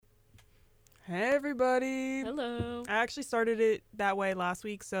Hey everybody. Hello. I actually started it that way last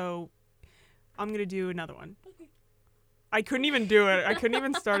week, so I'm going to do another one. Okay. I couldn't even do it. I couldn't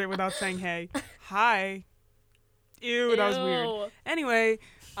even start it without saying hey. Hi. Ew, that was weird. Anyway,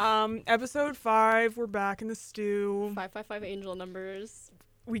 episode 5, we're back in the stew. 555 angel numbers.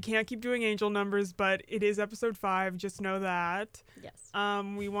 We can't keep doing angel numbers, but it is episode 5, just know that. Yes.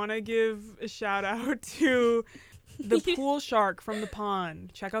 We want to give a shout out to the pool shark from the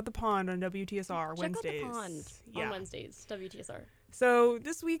pond. Check out the pond on WTSR Wednesdays. Check out the pond on Wednesdays, WTSR. So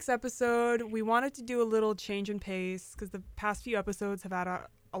this week's episode, we wanted to do a little change in pace because the past few episodes have had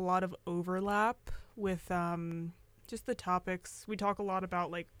a lot of overlap with just the topics. We talk a lot about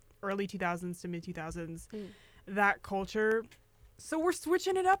like early 2000s to mid 2000s, that culture. So we're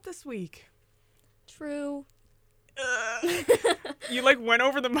switching it up this week. True. You like went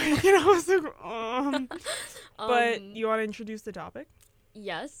over the mic and I was like, But you want to introduce the topic?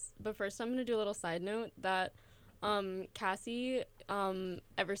 Yes, but first I'm going to do a little side note that Cassie,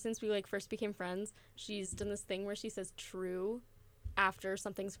 ever since we like first became friends, she's done this thing where she says true after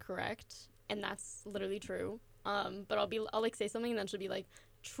something's correct, and that's literally true. But I'll like say something and then she'll be like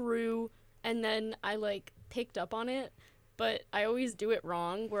true, and then I like picked up on it. But I always do it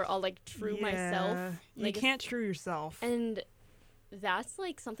wrong, where I'll, like, true myself. Like, you can't true yourself. And that's,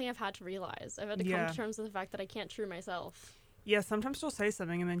 like, something I've had to realize. I've had to come to terms with the fact that I can't true myself. Yeah, sometimes she'll say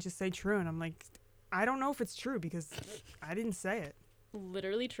something and then just say true. And I'm like, I don't know if it's true because I didn't say it.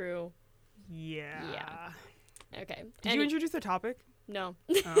 Literally true. Yeah. Okay. Did you introduce the topic? No.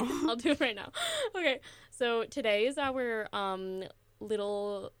 Oh. I'll do it right now. Okay. So today is our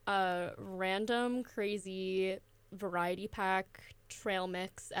little random, crazy variety pack trail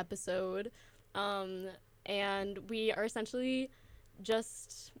mix episode, and we are essentially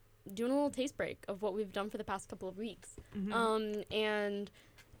just doing a little taste break of what we've done for the past couple of weeks. And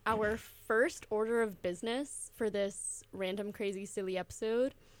our first order of business for this random, crazy, silly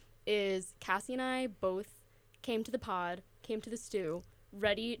episode is Cassie and I both came to the stew,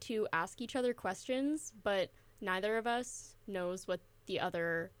 ready to ask each other questions, but neither of us knows what the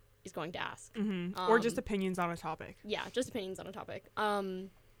other is going to ask. Or just opinions on a topic. Yeah, just opinions on a topic.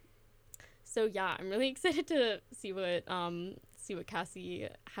 So yeah, I'm really excited to see what Cassie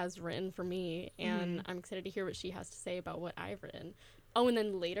has written for me, and I'm excited to hear what she has to say about what I've written. Oh, and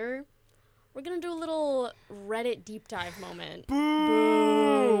then later, we're gonna do a little Reddit deep dive moment.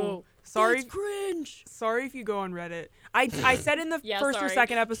 Boo! Sorry, that's cringe. Sorry if you go on Reddit. I said in the first or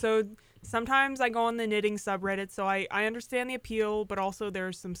second episode, sometimes I go on the knitting subreddit, so I understand the appeal, but also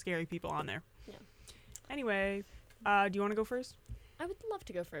there's some scary people on there. Yeah. Anyway, do you want to go first? I would love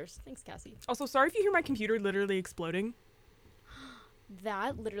to go first. Thanks, Cassie. Also, sorry if you hear my computer literally exploding.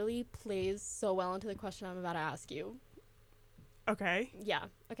 That literally plays so well into the question I'm about to ask you. Okay. Yeah.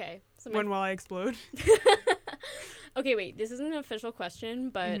 Okay. So when will I explode? Okay, wait. This isn't an official question,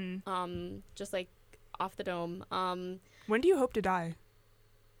 but just like off the dome. When do you hope to die?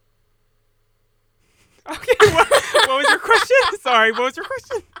 Okay, what was your question? Sorry, what was your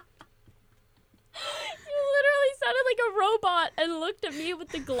question? You literally sounded like a robot and looked at me with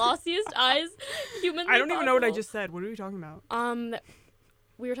the glossiest eyes humanly I don't even know what I possible. just said. What are we talking about?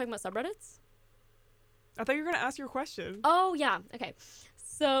 We were talking about subreddits? I thought you were going to ask your question. Oh, yeah. Okay.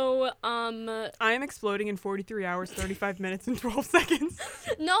 So, I am exploding in 43 hours, 35 minutes, and 12 seconds.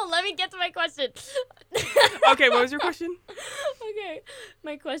 No, let me get to my question. Okay, what was your question? Okay.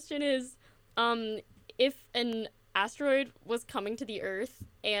 My question is, if an asteroid was coming to the Earth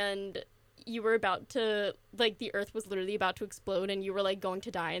and you were about to, like, the Earth was literally about to explode and you were, like, going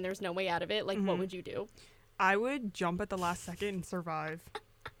to die and there's no way out of it, like, what would you do? I would jump at the last second and survive.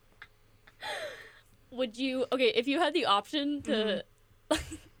 Would you, okay, if you had the option to,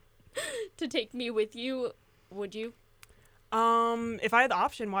 to take me with you, would you? If I had the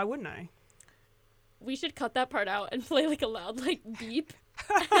option, why wouldn't I? We should cut that part out and play, like, a loud, like, beep.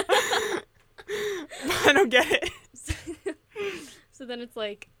 I don't get it. So then it's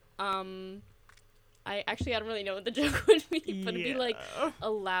like, I don't really know what the joke would be, but it'd be like a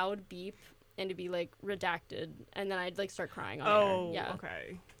loud beep and it'd be like redacted, and then I'd like start crying on air. Yeah.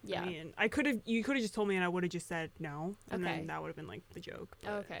 Okay. Yeah. I mean, you could have just told me and I would have just said no, and then that would have been like the joke.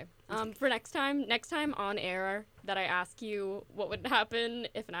 Okay. For next time on air that I ask you what would happen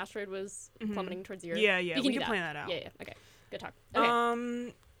if an asteroid was plummeting towards the Earth. Yeah, we can plan that out. Yeah. Okay. Good talk.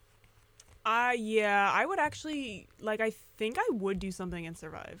 Okay. I would actually, like, I think I would do something and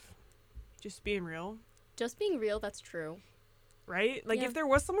survive. Just being real. Just being real, that's true. Right? Like, if there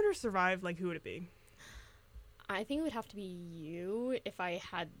was someone to survive, like, who would it be? I think it would have to be you if I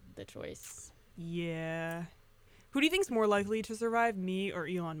had the choice. Yeah. Who do you think's more likely to survive, me or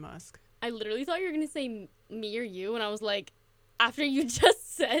Elon Musk? I literally thought you were gonna say me or you, and I was like, after you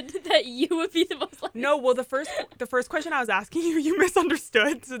just said that you would be the most likely. No, well, the first question I was asking you, you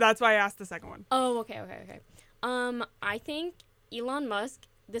misunderstood, so that's why I asked the second one. Oh, okay. I think Elon Musk,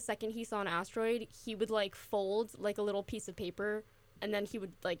 the second he saw an asteroid, he would like fold like a little piece of paper, and then he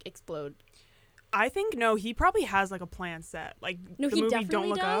would like explode. I think no, he probably has like a plan set. Like No, the he movie definitely Don't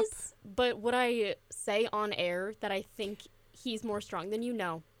Look does. Up. But would I say on air that I think he's more strong than you?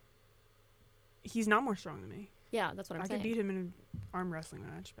 No. He's not more strong than me. Yeah, that's what I'm I saying. could beat him in an arm wrestling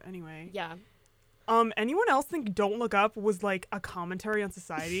match, but anyway. Yeah. Anyone else think Don't Look Up was like a commentary on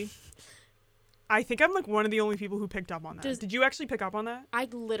society? I think I'm like one of the only people who picked up on that. Did you actually pick up on that? I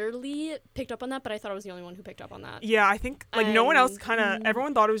literally picked up on that, but I thought I was the only one who picked up on that. Yeah, I think like no one else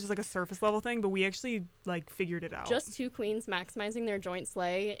everyone thought it was just like a surface level thing, but we actually like figured it out. Just two queens maximizing their joint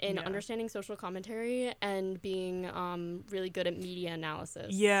slay in understanding social commentary and being really good at media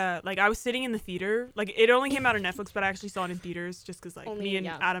analysis. Yeah, like I was sitting in the theater. Like it only came out on Netflix, but I actually saw it in theaters just because like me and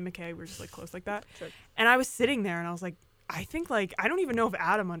Adam McKay were just like close like that. Sure. And I was sitting there and I was like, I think like I don't even know if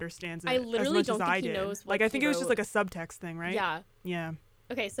Adam understands it I literally as much don't as think I he did. knows what Like I think he it was wrote. just like a subtext thing, right? Yeah. Yeah.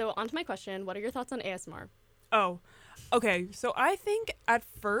 Okay, so on to my question. What are your thoughts on ASMR? Oh, okay. So I think at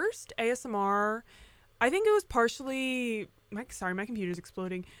first ASMR, I think it was partially my computer's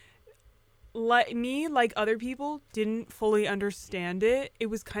exploding. Like other people, didn't fully understand it. It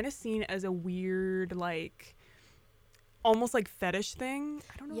was kind of seen as a weird, like, almost like fetish thing.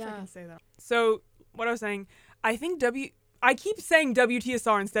 I don't know if I can say that. So what I was saying, I think I keep saying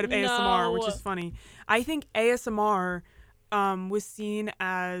WTSR instead of ASMR, which is funny. I think ASMR was seen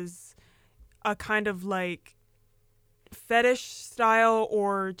as a kind of like fetish style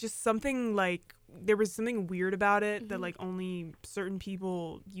or just something like there was something weird about it that like only certain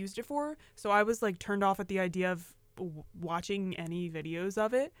people used it for. So I was like turned off at the idea of watching any videos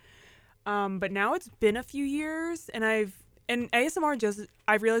of it. But now it's been a few years and ASMR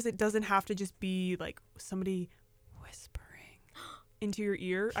I've realized it doesn't have to just be like somebody whispering into your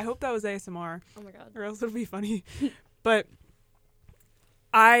ear. I hope that was ASMR. Oh my god. Or else it'll be funny. But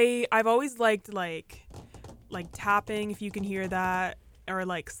I've always liked like tapping, if you can hear that, or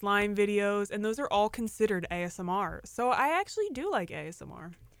like slime videos, and those are all considered ASMR. So I actually do like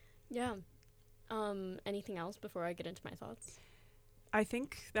ASMR. Yeah. Anything else before I get into my thoughts? I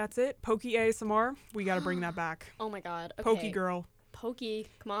think that's it. Pokey ASMR. We got to bring that back. Oh my god. Okay. Pokey girl. Pokey,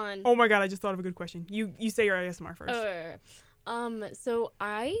 come on. Oh my god, I just thought of a good question. You say your ASMR first. So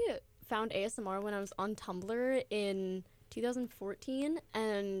I found ASMR when I was on Tumblr in 2014,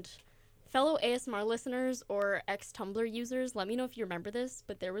 and fellow ASMR listeners or ex-Tumblr users, let me know if you remember this,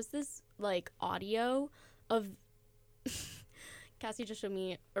 but there was this like audio of Cassie just showed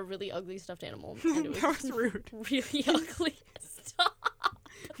me a really ugly stuffed animal, and it was, that was rude. Really ugly. Stop.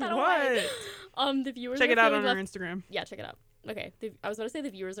 Put that what? Away. The viewers check are it out on feeling our Instagram. Yeah, check it out. Okay, I was about to say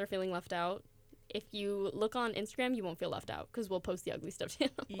the viewers are feeling left out. If you look on Instagram, you won't feel left out because we'll post the ugly stuffed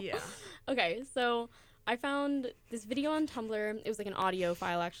animal. Yeah. Okay, so I found this video on Tumblr. It was like an audio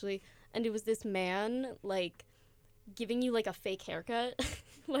file actually, and it was this man like giving you like a fake haircut.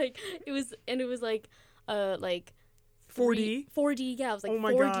 Like it was like 4D? 4D, yeah, it was like oh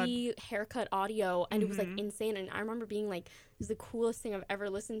 4D God. haircut audio, and it was like insane, and I remember being like, this is the coolest thing I've ever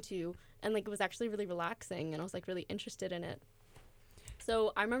listened to, and like it was actually really relaxing, and I was like really interested in it.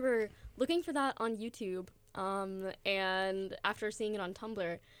 So I remember looking for that on YouTube, and after seeing it on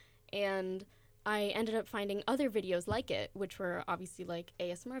Tumblr, and I ended up finding other videos like it, which were obviously like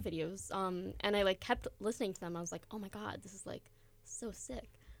ASMR videos, and I like kept listening to them. I was like, oh my god, this is like so sick.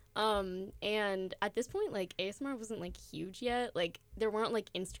 And at this point, like ASMR wasn't like huge yet. Like there weren't like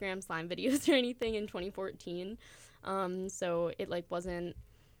Instagram slime videos or anything in 2014. So it like wasn't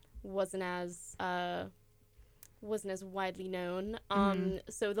as widely known.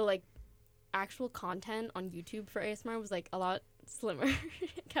 So the like actual content on YouTube for ASMR was like a lot slimmer.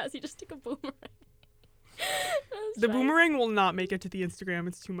 Cassie just took a boomerang. The boomerang will not make it to the Instagram.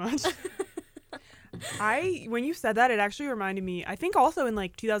 It's too much. When you said that, it actually reminded me, I think also in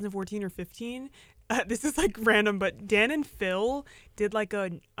like 2014 or 15, this is like random, but Dan and Phil did like a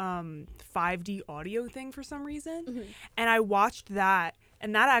 5D audio thing for some reason. And I watched that,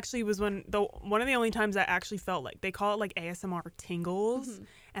 and that actually was one of the only times I actually felt like, they call it like ASMR tingles,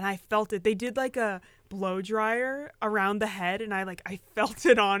 and I felt it. They did like a blow dryer around the head, and I felt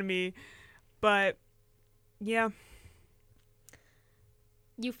it on me. But yeah.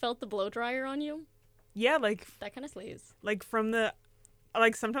 You felt the blow dryer on you? Yeah, like that kind of slays. Like from the,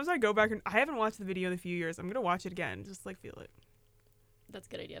 like sometimes I go back and I haven't watched the video in a few years. I'm gonna watch it again, just like feel it. That's a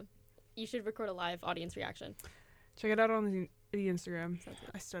good idea. You should record a live audience reaction. Check it out on The Instagram. Sounds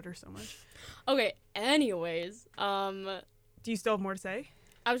good. I stutter so much. Okay, anyways, Do you still have more to say?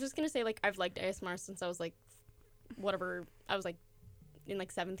 I was just gonna say, like, I've liked ASMR since I was, like, whatever, I was, like, in,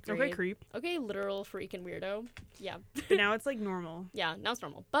 like, 7th grade. Okay, creep. Okay, literal freaking weirdo. Yeah. But now it's like normal. Yeah, now it's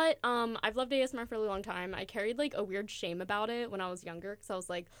normal. But I've loved ASMR for a really long time. I carried, like, a weird shame about it when I was younger, because I was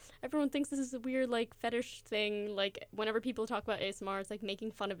like, everyone thinks this is a weird, like, fetish thing. Like, whenever people talk about ASMR, it's, like,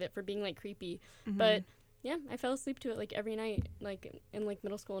 making fun of it for being, like, creepy. Mhm. But, yeah, I fell asleep to it, like, every night, like, in, like,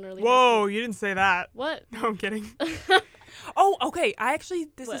 middle school and early high Whoa, school. you didn't say that. What? No, I'm kidding. Oh, okay.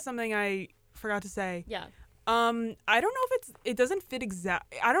 This What? is something I forgot to say. Yeah. I don't know if it doesn't fit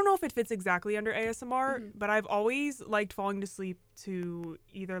I don't know if it fits exactly under ASMR, Mhm. but I've always liked falling to sleep to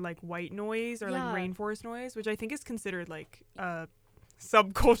either like white noise or Yeah. like rainforest noise, which I think is considered like a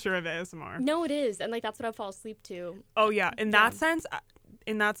subculture of ASMR. No, it is. And, like, that's what I fall asleep to. Oh yeah, in Yeah.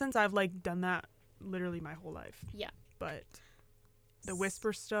 that sense I've like done that literally my whole life. Yeah. But the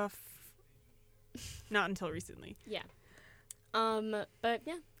whisper stuff not until recently. Yeah. But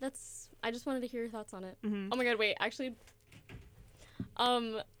yeah, I just wanted to hear your thoughts on it. Mhm. Oh my god, wait, actually,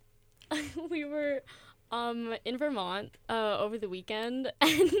 we were, in Vermont, over the weekend,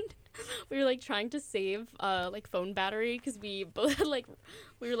 and we were, like, trying to save, like, phone battery, because we both had, like,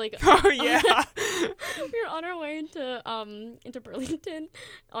 we were, like, Oh yeah. we were on our way into Burlington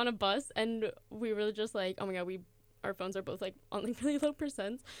on a bus, and we were just like, oh my god, our phones are both, like, on, like, really low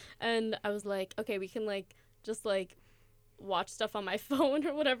percents, and I was like, okay, we can, like, just, like, watch stuff on my phone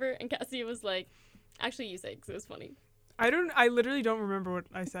or whatever, and Cassie was like, actually, you say it 'cause it was funny. I literally don't remember what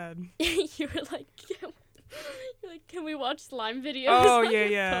I said. You were like, can we watch slime videos Oh, on yeah, your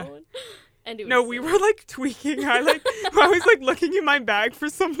yeah. phone? And it was No, we silly. were like tweaking. I was like looking in my bag for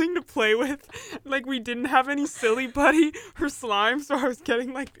something to play with. Like we didn't have any silly putty or slime, so I was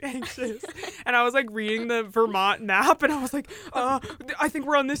getting like anxious. And I was like reading the Vermont map, and I was like, I think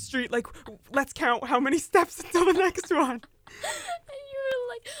we're on this street. Like, let's count how many steps until the next one. And you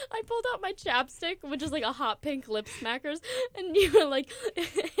were like, I pulled out my chapstick, which is like a hot pink lip smackers, and you were like,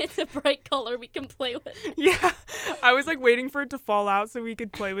 it's a bright color we can play with. Yeah, I was like waiting for it to fall out so we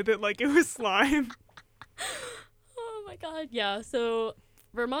could play with it like it was slime. Oh my god, yeah. So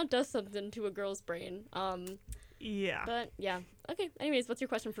Vermont does something to a girl's brain. Yeah. But yeah. Okay. Anyways, what's your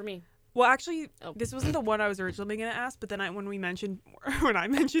question for me? Well, actually, Oh. this wasn't the one I was originally going to ask, but then when I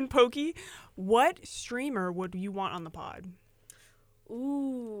mentioned Pokey, what streamer would you want on the pod?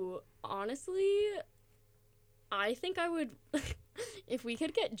 Ooh, honestly, I think I would, if we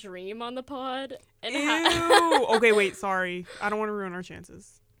could get Dream on the pod. And Ew. Okay, wait, sorry. I don't want to ruin our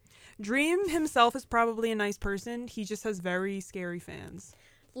chances. Dream himself is probably a nice person. He just has very scary fans.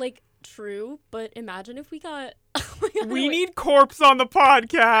 like, true, but imagine if we got... Oh my God, We wait. need Corpse on the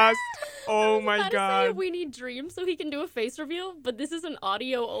podcast. Oh I was my about to say god. we need Dream so he can do a face reveal, but this is an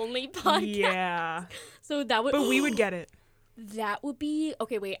audio-only podcast. Yeah. So that would... But we would get it. That would be...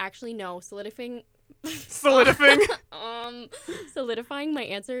 Okay, wait, actually, no. Solidifying my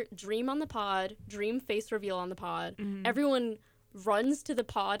answer, Dream on the pod, Dream face reveal on the pod. Mhm. Everyone runs to the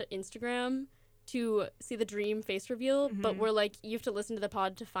pod Instagram to see the Dream face reveal, but Mhm. we're like, you have to listen to the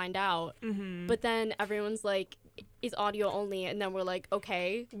pod to find out. Mhm. But then everyone's like, is audio only, and then we're like,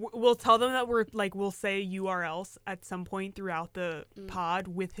 okay. We'll tell them that we'll say URLs at some point throughout the Mm. pod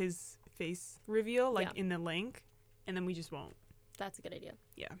with his face reveal, like Yeah. in the link, and then we just won't. That's a good idea.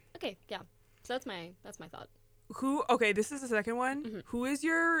 Yeah. Okay, yeah. So that's my thought. Okay, this is the second one. Mhm. Who is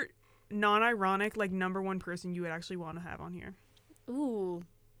your non-ironic, like, number one person you would actually want to have on here? Ooh.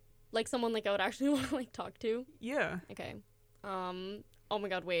 Like someone like I would actually want to like talk to. Yeah. Okay. Oh my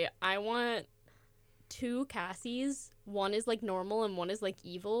god, wait. I want 2 Cassies. One is like normal and one is like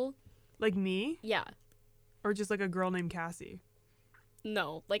evil. Like me? Yeah. Or just like a girl named Cassie?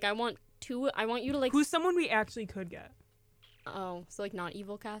 No. Like I want you to like Who's someone we actually could get? Oh, so like not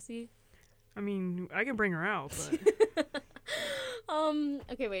evil Cassie? I mean, I can bring her out, but...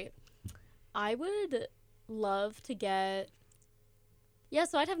 Okay, wait. I would love to get... Yeah,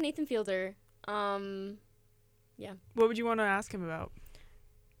 so I'd have Nathan Fielder. Yeah. What would you want to ask him about?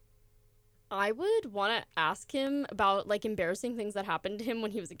 I would want to ask him about, like, embarrassing things that happened to him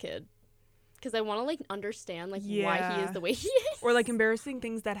when he was a kid. Because I want to, like, understand, like, why he Yeah. is the way he is. Or, like, embarrassing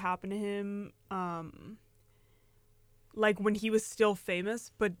things that happened to him, like, when he was still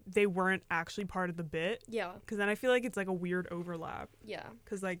famous, but they weren't actually part of the bit. Yeah, Because then I feel like it's, like, a weird overlap. yeah.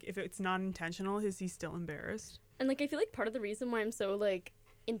 Because, like, if it's not intentional, is he still embarrassed? And, like, I feel like part of the reason why I'm so, like,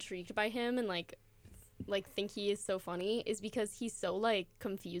 intrigued by him and, like think he is so funny is because he's so, like,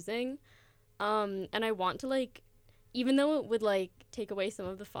 confusing. And I want to, like, even though it would like take away some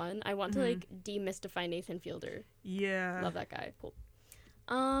of the fun, I want to like demystify Nathan Fielder. Yeah. Love that guy. Cool.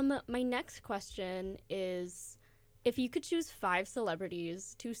 My next question is, if you could choose 5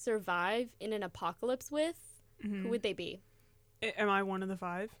 celebrities to survive in an apocalypse with, who would they be? Am I one of the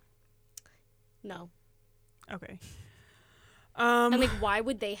 5? No. Okay. And like, why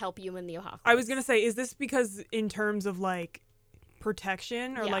would they help you in the apocalypse? I was gonna say, is this because in terms of like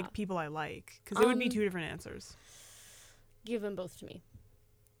protection or Yeah. like people I like? Because it would be 2 different answers. Give them both to me.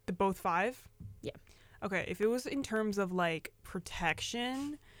 The both 5? Yeah. Okay, if it was in terms of like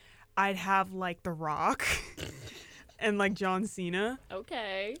protection, I'd have like The Rock and like John Cena.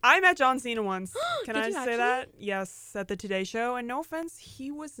 Okay. I met John Cena once. Can Did I you say actually? that? Yes, at the Today Show. And no offense,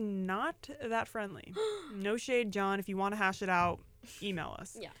 he was not that friendly. No shade, John. If you want to hash it out, email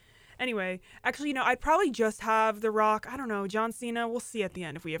us. Yeah. Anyway, actually, you know, I'd probably just have The Rock. I don't know, John Cena. We'll see at the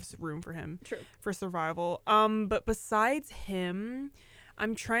end if we have room for him. True. For survival. But besides him,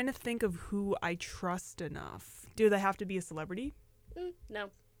 I'm trying to think of who I trust enough. Do they have to be a celebrity?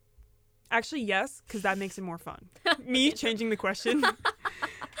 No. Actually, yes, because that makes it more fun. Me changing the question.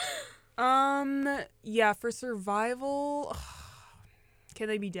 Yeah, for survival, can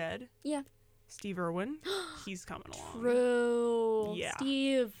they be dead? Yeah. Steve Irwin, he's coming along. True. Yeah.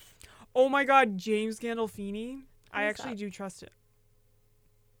 Steve. Oh my God, James Gandolfini. I is actually that? do trust him.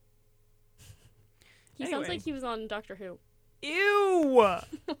 He sounds like he was on Doctor Who. Ew!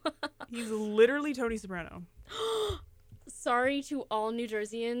 He's literally Tony Soprano. Sorry to all New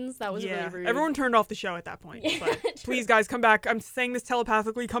Jerseyans. That was really rude. Everyone turned off the show at that point. But please, guys, come back. I'm saying this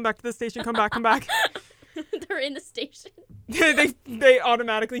telepathically. Come back to the station. Come back. Come back. They're in the station. they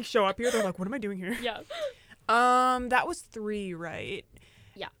automatically show up here. They're like, what am I doing here? Yeah. That was 3, right?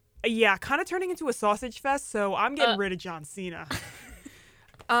 Yeah. Yeah, kind of turning into a sausage fest, so I'm getting rid of John Cena.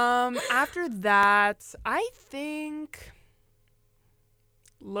 After that, I think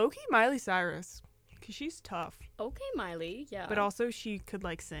low-key Miley Cyrus, because she's tough. Okay, Miley. Yeah. But also she could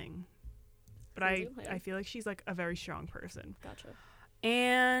like sing. But I Yeah. feel like she's like a very strong person. Gotcha.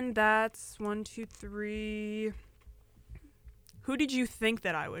 And that's 1, 2, 3. Who did you think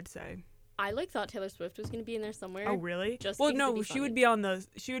that I would say? I thought Taylor Swift was gonna be in there somewhere. Oh really? Just well, because no, it'd be she funny. would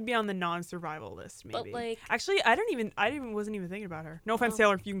be on the non-survival list maybe. But like, actually, wasn't even thinking about her. No offense,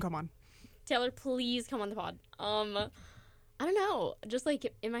 Taylor, you can come on. Taylor, please come on the pod. I don't know. Just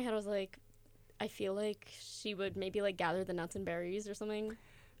like in my head, I was like, I feel like she would maybe like gather the nuts and berries or something.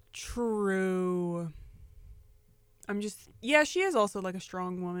 True. She is also like a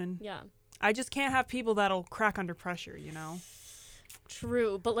strong woman. Yeah. I just can't have people that'll crack under pressure, you know?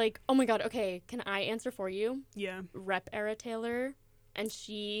 True. But like, oh my God. Okay. Can I answer for you? Yeah. Rep era Taylor. And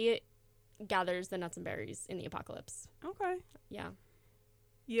she gathers the nuts and berries in the apocalypse. Okay. Yeah.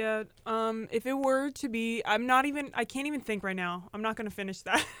 Yeah. If it were to be, I can't even think right now. I'm not going to finish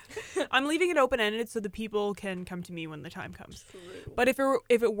that. I'm leaving it open-ended so the people can come to me when the time comes. True. But if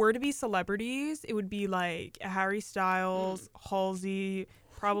it were to be celebrities, it would be like Harry Styles, Halsey,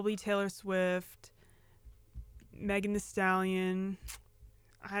 probably Taylor Swift, Megan Thee Stallion.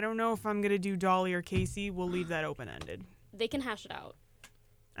 I don't know if I'm going to do Dolly or Casey. We'll leave that open-ended. They can hash it out.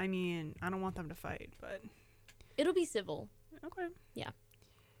 I mean, I don't want them to fight, but... It'll be civil. Okay. Yeah.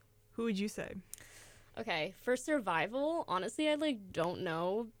 Who would you say? Okay, for survival, honestly, I don't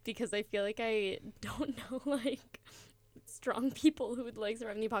know because I feel like I don't know strong people who would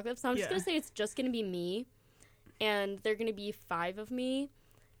survive in the apocalypse. So I'm just gonna say it's just gonna be me, and they're gonna be 5 of me,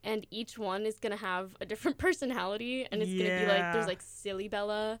 and each one is gonna have a different personality, and it's gonna be there's silly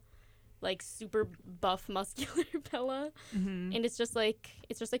Bella, super buff muscular Bella, and it's just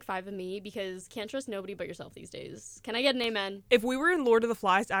 5 of me because can't trust nobody but yourself these days. Can I get an amen? If we were in Lord of the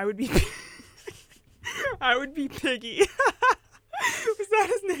Flies, I would be I would be Piggy. Was that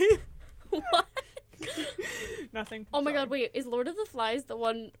his name? What? Nothing. Oh my God, wait, is Lord of the Flies the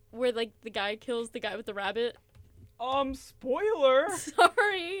one where the guy kills the guy with the rabbit? Spoiler.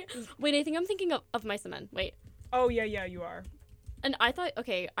 Sorry. Wait, I think I'm thinking of Mice and Men. Wait. Oh yeah, you are. And I thought,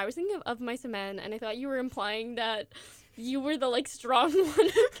 okay, I was thinking of Mice and Men, and I thought you were implying that you were the strong one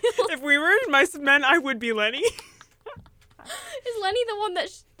who killed. If we were in Mice and Men, I would be Lenny. Is Lenny the one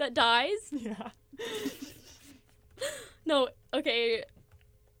that dies? Yeah. No, okay.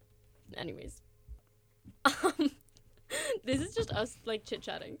 Anyways. This is just us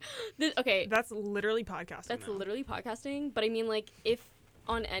chit-chatting. Okay. That's literally podcasting. That's literally podcasting, but I mean if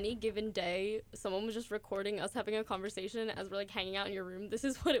on any given day someone was just recording us having a conversation as we're hanging out in your room, this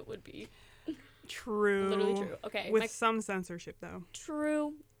is what it would be. True. Literally true. Okay. With some censorship though.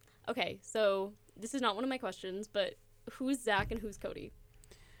 True. Okay, so this is not one of my questions, but who's Zach and who's Cody?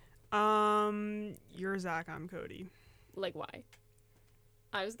 You're Zach, I'm Cody. Like, why?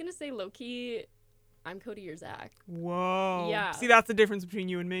 I was gonna say low-key, I'm Cody, you're Zach. Whoa. Yeah. See, that's the difference between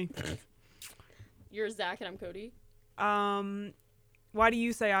you and me. You're Zach and I'm Cody. Why do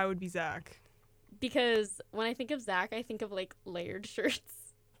you say I would be Zach? Because when I think of Zach, I think of, like, layered shirts.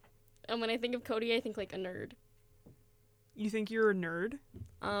 And when I think of Cody, I think, like, a nerd. You think you're a nerd?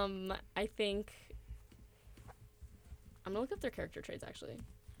 I think... I'm gonna look up their character traits, actually.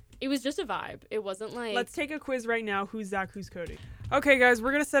 It was just a vibe. It wasn't like... Let's take a quiz right now. Who's Zach? Who's Cody? Okay, guys,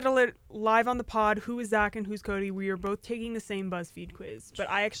 we're going to settle it live on the pod. Who is Zach and who's Cody? We are both taking the same BuzzFeed quiz, but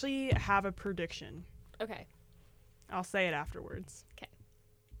I actually have a prediction. Okay. I'll say it afterwards.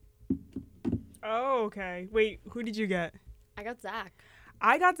 Okay. Oh, okay. Wait, who did you get? I got Zach.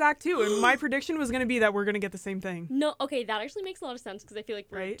 I got Zach, too, and my prediction was going to be that we're going to get the same thing. No, okay, that actually makes a lot of sense because I feel like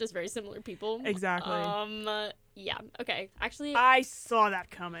we're Right? just very similar people. Exactly. Yeah, okay. Actually, I saw that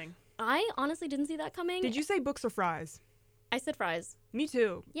coming. I honestly didn't see that coming. Did you say books or fries? I said fries. Me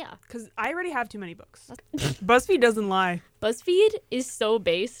too. Yeah. Because I already have too many books. BuzzFeed doesn't lie. BuzzFeed is so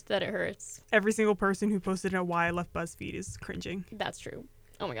based that it hurts. Every single person who posted a why I left BuzzFeed is cringing. That's true.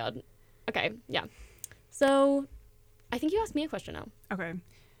 Oh my god. Okay, yeah. So, I think you asked me a question now. Okay.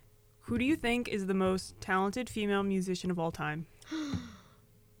 Who do you think is the most talented female musician of all time?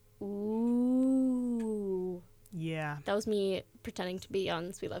 Ooh. Yeah. That was me pretending to be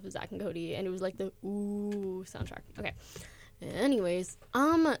on Sweet Life of Zach and Cody, and it was like the ooh soundtrack. Okay. Anyways,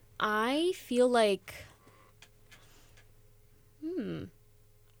 I feel like...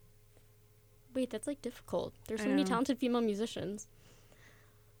 Wait, that's like difficult. There's so many talented female musicians.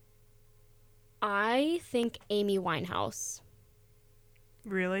 I think Amy Winehouse.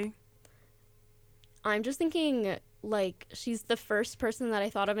 Really? I'm just thinking, like, she's the first person that I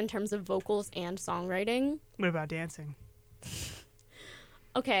thought of in terms of vocals and songwriting. What about dancing?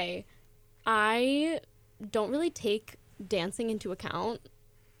 Okay, I don't really take dancing into account,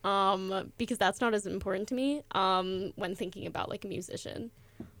 because that's not as important to me, when thinking about, like, a musician.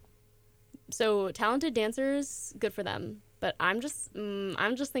 So, talented dancers, good for them. But I'm just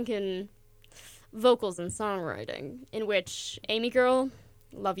thinking vocals and songwriting, in which, Amy girl,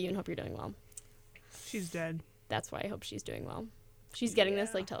 love you and hope you're doing well. She's dead. That's why I hope she's doing well. She's getting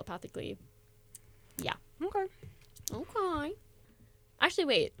this, like, telepathically. Yeah. Okay. Okay. Actually,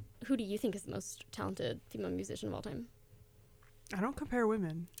 wait. Who do you think is the most talented female musician of all time? I don't compare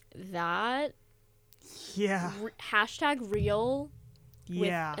women. That... Yeah. Hashtag real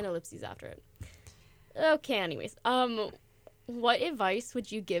Yeah. with an ellipses after it. Okay, anyways. What advice would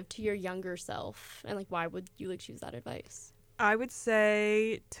you give to your younger self? And, like, why would you, like, choose that advice? I would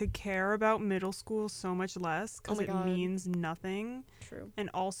say to care about middle school so much less because Oh my God. means nothing. True. And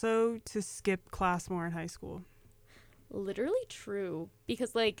also to skip class more in high school. Literally true.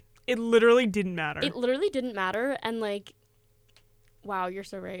 Because, like... It literally didn't matter. It literally didn't matter. And, like... Wow, you're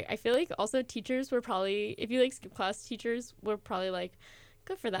so right. I feel like also teachers were probably... If you, like, skip class, teachers were probably, like,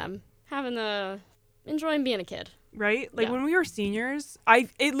 good for them. Enjoying being a kid. Right? Like, Yeah. when we were seniors,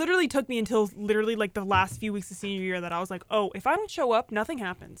 it literally took me until literally, like, the last few weeks of senior year that I was like, oh, if I don't show up, nothing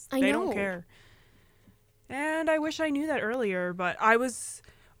happens. They don't care. And I wish I knew that earlier, but I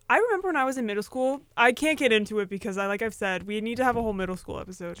remember when I was in middle school, I can't get into it because, like I've said, we need to have a whole middle school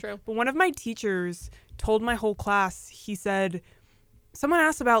episode. True. But one of my teachers told my whole class, he said, someone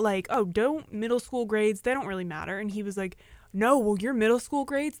asked about, like, oh, don't middle school grades, they don't really matter. And he was like, no, well, your middle school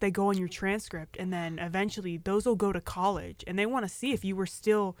grades, they go on your transcript, and then eventually those will go to college, and they want to see if you were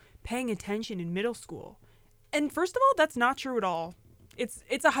still paying attention in middle school. And first of all, that's not true at all.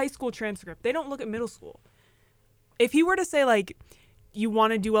 It's a high school transcript. They don't look at middle school. If he were to say, like, you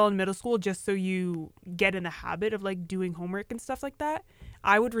want to do well in middle school just so you get in the habit of, like, doing homework and stuff like that,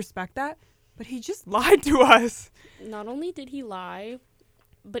 I would respect that. But he just lied to us. Not only did he lie,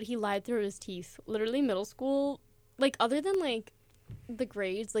 but he lied through his teeth. Literally, middle school... Like, other than, like, the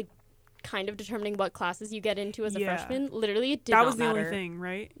grades, like, kind of determining what classes you get into as a freshman, literally it did not matter. That was the only thing,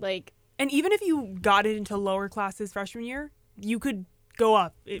 right? Like... And even if you got it into lower classes freshman year, you could go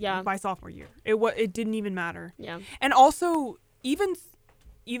up by sophomore year. It didn't even matter. Yeah. And also, even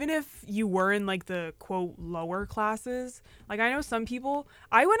if you were in, like, the, quote, lower classes, like, I know some people...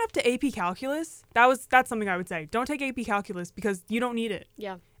 I went up to AP Calculus. That's something I would say. Don't take AP Calculus because you don't need it.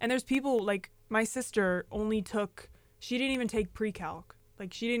 Yeah. And there's people, like... My sister only took... She didn't even take pre-calc.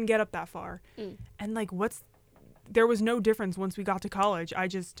 Like, she didn't get up that far. And, like, there was no difference once we got to college. I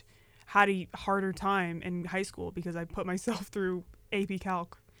just had a harder time in high school because I put myself through AP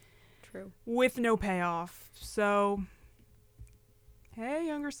Calc. True. With no payoff. So, hey,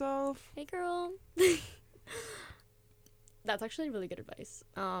 younger self. Hey, girl. That's actually really good advice.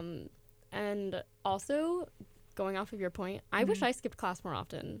 And also, going off of your point, I wish I skipped class more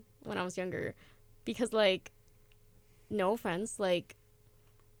often when I was younger, because like, no offense, like,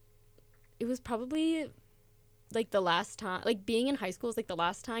 it was probably like the last time, like being in high school is like the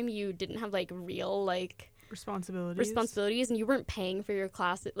last time you didn't have like real like responsibilities and you weren't paying for your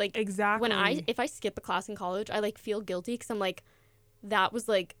class. Like, exactly. If I skip a class in college, I like feel guilty because I'm like, that was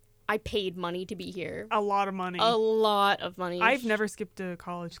like, I paid money to be here. A lot of money. I've never skipped a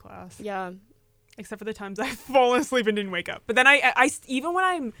college class. Yeah. Except for the times I've fallen asleep and didn't wake up. But then I even when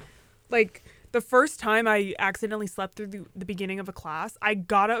I'm like, the first time I accidentally slept through the beginning of a class, I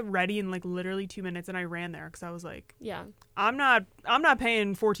got it ready in like literally 2 minutes and I ran there because I was like, yeah, I'm not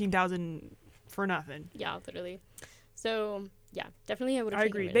paying $14,000 for nothing. Yeah, literally. So yeah, definitely I would have. I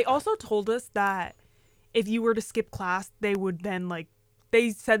agree. They also told us that if you were to skip class, they would then like,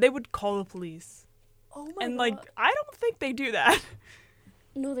 they said they would call the police. Oh my and God. like, I don't think they do that.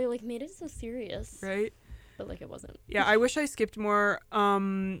 No, they like made it so serious. Right? But like, it wasn't. Yeah, I wish I skipped more.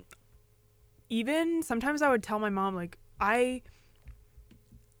 Even sometimes I would tell my mom, like, I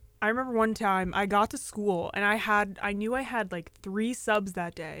remember one time I got to school and I knew I had like 3 subs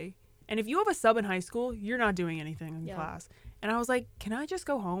that day. And if you have a sub in high school, you're not doing anything in class. And I was like, can I just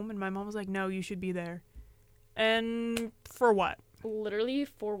go home? And my mom was like, no, you should be there. And for what? Literally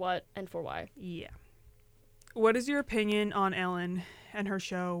for what and for why? Yeah. What is your opinion on Ellen and her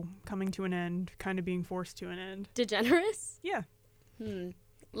show coming to an end, kind of being forced to an end? DeGeneres? Yeah.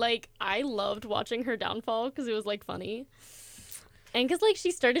 Like, I loved watching her downfall because it was like funny. And because like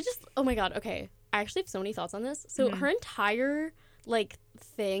she started just, oh my God, okay. I actually have so many thoughts on this. So her entire like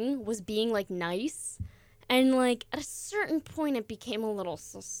thing was being like nice. And like at a certain point it became a little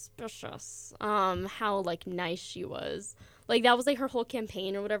suspicious how like nice she was. Like that was like her whole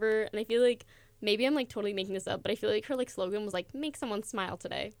campaign or whatever. And I feel like maybe I'm like totally making this up, but I feel like her like slogan was like, make someone smile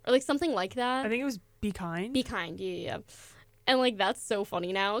today, or like something like that. I think it was be kind. Be kind. Yeah. And like that's so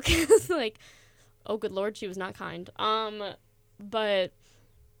funny now because like, oh good Lord, she was not kind. But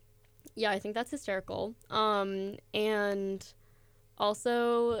yeah, I think that's hysterical. And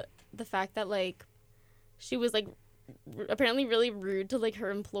also the fact that like she was like apparently really rude to like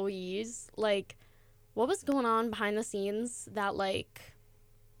her employees. Like, what was going on behind the scenes that like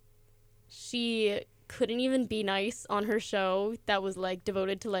she couldn't even be nice on her show that was like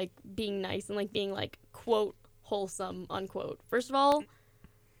devoted to like being nice and like being like quote wholesome unquote. First of all,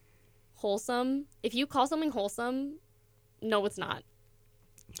 wholesome, if you call something wholesome, no it's not.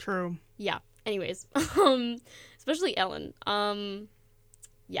 True. Yeah. Anyways, especially Ellen.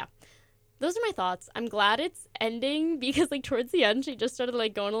 Yeah. Those are my thoughts. I'm glad it's ending because like towards the end she just started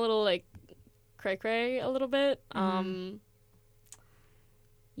like going a little like cray cray a little bit.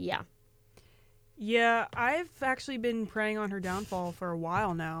 Yeah. Yeah, I've actually been preying on her downfall for a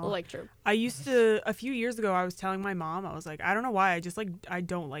while now. Like, true. A few years ago, I was telling my mom, I was like, I don't know why, I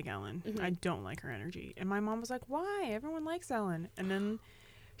don't like Ellen. I don't like her energy. And my mom was like, why? Everyone likes Ellen. And then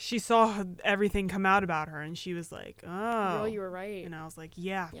she saw everything come out about her, and she was like, oh. Girl, you were right. And I was like,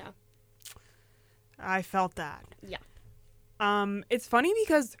 yeah. Yeah. I felt that. Yeah. It's funny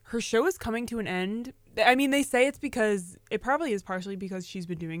because her show is coming to an end. I mean, they say it probably is partially because she's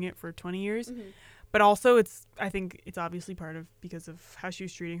been doing it for 20 years. But also I think it's obviously because of how she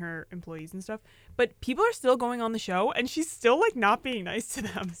was treating her employees and stuff. But people are still going on the show and she's still like not being nice to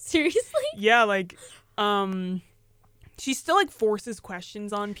them. Seriously? Yeah, like, she still like forces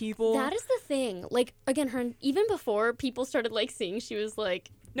questions on people. That is the thing. Like, again, her, even before people started like seeing she was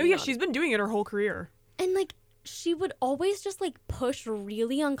like. No, yeah, she's been doing it her whole career. And like, she would always just like push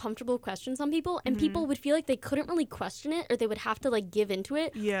really uncomfortable questions on people, and people would feel like they couldn't really question it, or they would have to like give into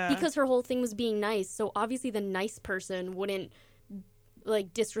it. Yeah. Because her whole thing was being nice. So obviously the nice person wouldn't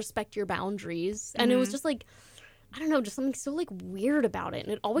like disrespect your boundaries. And it was just like, I don't know, just something so like weird about it.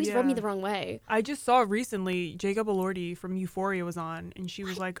 And it always rubbed me the wrong way. I just saw recently Jacob Elordi from Euphoria was on, and she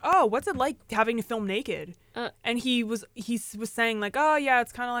was like, oh, what's it like having to film naked? And he was saying like, oh yeah,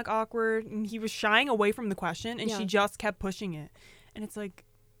 it's kind of like awkward. And he was shying away from the question, and she just kept pushing it. And it's like,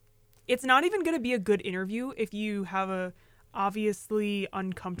 it's not even going to be a good interview if you have a obviously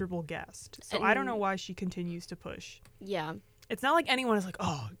uncomfortable guest. So I don't know why she continues to push. Yeah. It's not like anyone is like,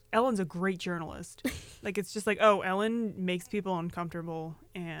 oh, Ellen's a great journalist. Like, it's just like, oh, Ellen makes people uncomfortable,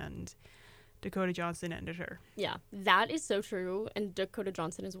 and Dakota Johnson ended her. Yeah, that is so true. And Dakota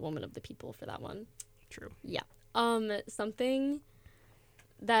Johnson is a woman of the people for that one. True. Yeah. Something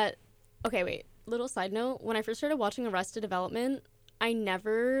that, okay, wait, little side note. When I first started watching Arrested Development, I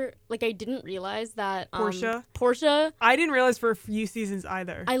didn't realize that Portia. I didn't realize for a few seasons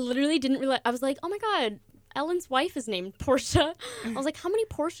either. I literally didn't realize. I was like, oh my God, Ellen's wife is named Portia. I was like, how many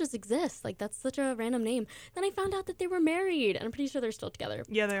Portias exist? Like, that's such a random name. Then I found out that they were married, and I'm pretty sure they're still together.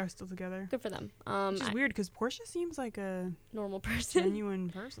 Yeah, they are still together. Good for them. Which is weird because Portia seems like a normal person. genuine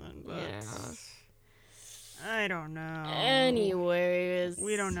person, but I don't know. Anyways,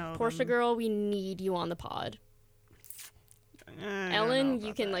 we don't know. Portia girl, we need you on the pod. Ellen,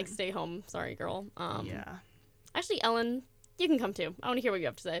 you can like stay home. Sorry, girl. Yeah. Actually, Ellen, you can come too. I want to hear what you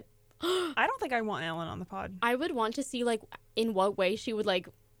have to say. I don't think I want Ellen on the pod. I would want to see like in what way she would like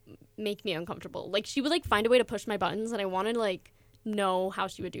make me uncomfortable. Like she would like find a way to push my buttons, and I wanted to like know how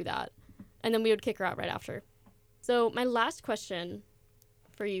she would do that, and then we would kick her out right after. So my last question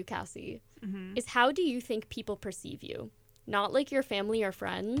for you, Cassie, is how do you think people perceive you? Not like your family or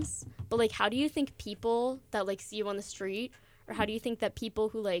friends, but like how do you think people that like see you on the street, or how do you think that people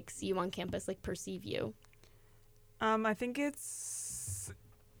who like see you on campus like perceive you? I think it's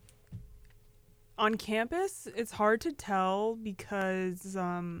on campus. It's hard to tell because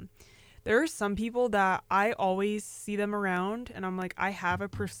there are some people that I always see them around, and I'm like, I have a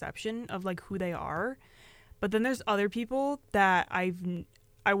perception of like who they are. But then there's other people that I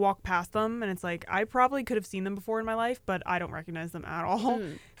walk past them, and it's like I probably could have seen them before in my life, but I don't recognize them at all.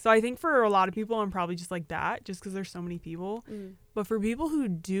 So I think for a lot of people, I'm probably just like that, just because there's so many people. But for people who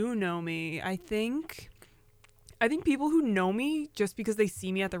do know me, I think people who know me just because they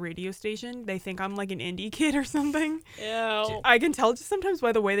see me at the radio station, they think I'm like an indie kid or something. Ew. I can tell just sometimes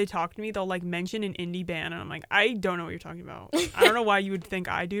by the way they talk to me. They'll like mention an indie band, and I'm like, I don't know what you're talking about. I don't know why you would think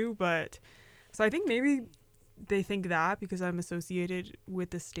I do, but so I think maybe they think that because I'm associated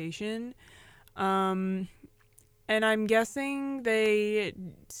with the station. And I'm guessing they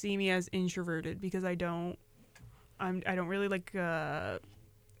see me as introverted because I don't really like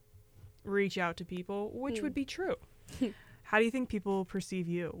reach out to people, which would be true. How do you think people perceive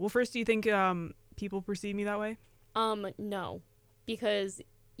you? Well, first, do you think people perceive me that way? No, because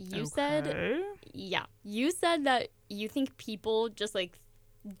you said that you think people just like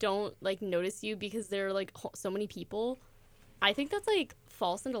don't like notice you because there are like so many people. I think that's like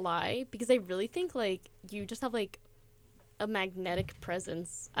false and a lie, because I really think like you just have like a magnetic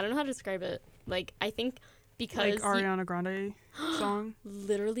presence. I don't know how to describe it. Like I think because like Ariana Grande song.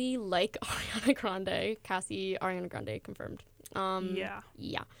 Literally like Ariana Grande. Cassie, Ariana Grande confirmed. Yeah.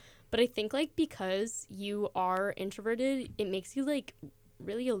 But I think like because you are introverted, it makes you like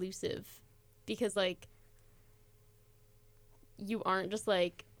really elusive, because like you aren't just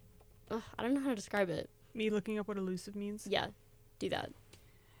like I don't know how to describe it. Me looking up what elusive means? Yeah, do that.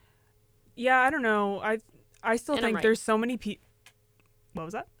 Yeah, I don't know. I still think there's so many people. What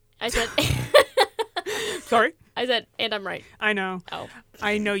was that? I said. Sorry? I said, and I'm right. I know. Oh.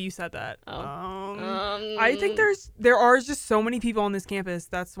 I know you said that. Oh. I think there are just so many people on this campus.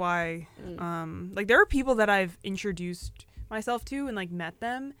 That's why, like there are people that I've introduced myself to and like met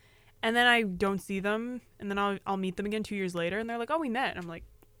them, and then I don't see them, and then I'll meet them again 2 years later, and they're like, oh, we met. And I'm like,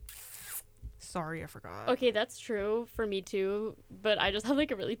 sorry, I forgot. Okay, that's true for me too, but I just have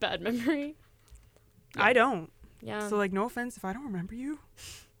like a really bad memory. Yeah. I don't. Yeah. So like, no offense if I don't remember you.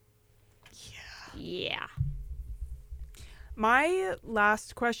 Yeah. My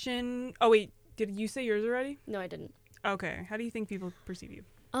last question. Oh wait, did you say yours already? No, I didn't. Okay. How do you think people perceive you?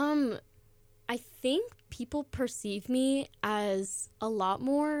 I think people perceive me as a lot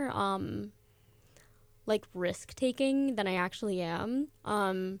more like risk taking than I actually am.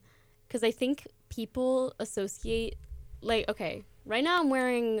 Because I think people associate, like, okay, right now I'm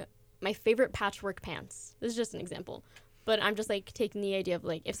wearing my favorite patchwork pants. This is just an example. But I'm just, like, taking the idea of,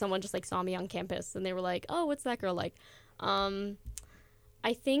 like, if someone just, like, saw me on campus and they were like, oh, what's that girl like?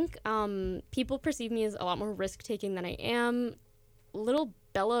 I think people perceive me as a lot more risk-taking than I am. Little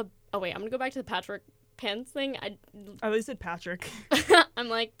Bella... Oh, wait, I'm going to go back to the patchwork pants thing. I at least said Patrick. I'm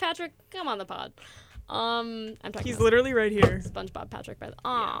like, Patrick, come on the pod. I'm talking He's literally right here. SpongeBob Patrick.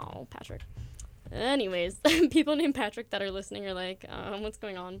 Oh, Patrick. Anyways, people named Patrick that are listening are like, what's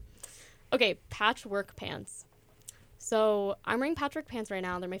going on? Okay, patchwork pants. So I'm wearing patchwork pants right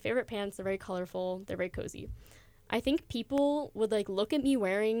now. They're my favorite pants. They're very colorful. They're very cozy. I think people would like look at me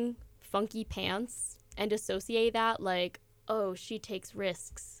wearing funky pants and associate that like, oh, she takes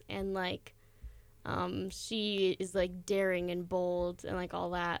risks and like she is like daring and bold and like all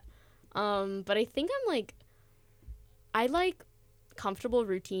that. But I think I like comfortable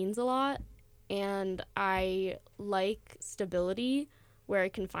routines a lot, and I like stability where I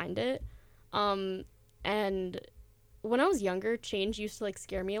can find it. And when I was younger, change used to like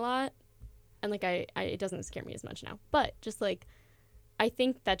scare me a lot, and like it doesn't scare me as much now. But just like I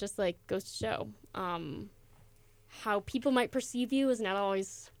think that just like goes to show how people might perceive you is not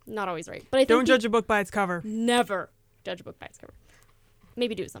always right. But I think Don't judge a book by its cover. Never judge a book by its cover.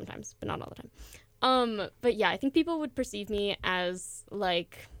 Maybe do it sometimes, but not all the time. But yeah, I think people would perceive me as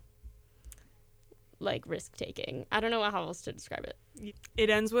like risk taking. I don't know how else to describe it. It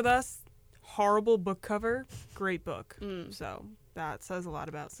ends with us. Horrible book cover, great book. Mm. So that says a lot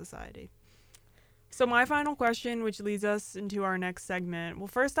about society. So my final question, which leads us into our next segment. Well,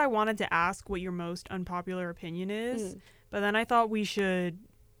 first I wanted to ask what your most unpopular opinion is, but then I thought we should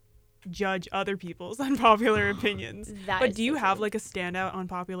judge other people's unpopular opinions. But do you have like a standout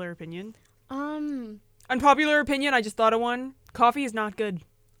unpopular opinion? Unpopular opinion, I just thought of one. Coffee is not good.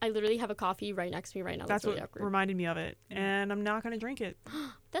 I literally have a coffee right next to me right now. That's really what awkward. reminded me of it. And I'm not going to drink it.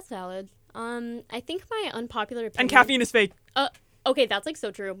 That's valid. I think my unpopular opinion... And caffeine is fake. Okay, that's like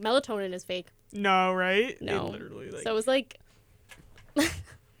so true. Melatonin is fake. No, right? No. It literally, like... So it was like...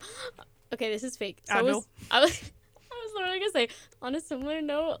 Okay, this is fake. So Advil. I was literally going to say, on a similar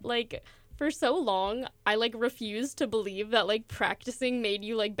note, like... For so long, I, like, refused to believe that, like, practicing made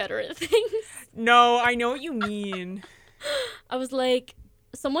you, like, better at things. No, I know what you mean. I was like,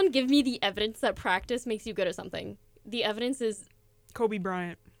 someone give me the evidence that practice makes you good at something. The evidence is... Kobe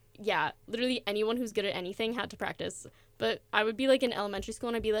Bryant. Yeah, literally anyone who's good at anything had to practice. But I would be, like, in elementary school,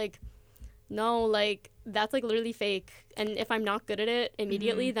 and I'd be like, no, like, that's, like, literally fake. And if I'm not good at it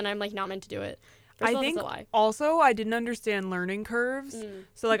immediately, then I'm, like, not meant to do it. I think also I didn't understand learning curves.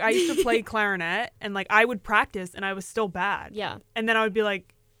 So, like, I used to play clarinet, and, like, I would practice, and I was still bad. Yeah. And then I would be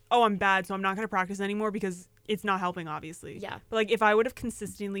like, oh, I'm bad, so I'm not going to practice anymore because it's not helping, obviously. Yeah. But, like, if I would have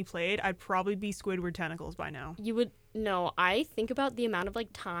consistently played, I'd probably be Squidward Tentacles by now. You would... No, I think about the amount of, like,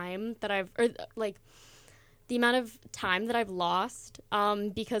 time that I've... Or, like, the amount of time that I've lost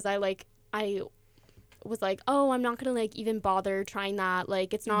because I was like, oh, I'm not gonna like even bother trying that.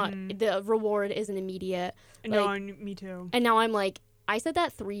 Like, it's not the reward isn't immediate. No, like, me too. And now I'm like, I said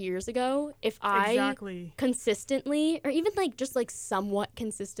that 3 years ago. If I consistently, or even like just like somewhat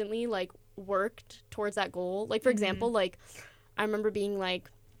consistently, like worked towards that goal. Like, for example, like I remember being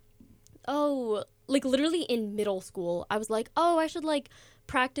like, oh, like literally in middle school, I was like, oh, I should like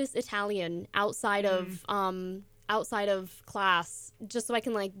practice Italian outside of class just so I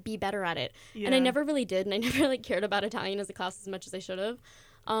can like be better at it. Yeah. And I never really did, and I never like cared about Italian as a class as much as I should have.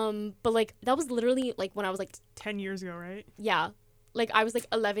 But like that was literally like when I was like 10 years ago, right? Yeah. Like I was like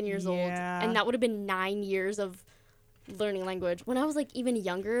 11 years old, and that would have been 9 years of learning language. When I was like even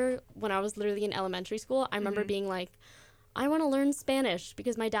younger, when I was literally in elementary school, I remember being like, I want to learn Spanish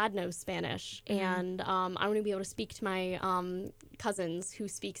because my dad knows Spanish, and I want to be able to speak to my cousins who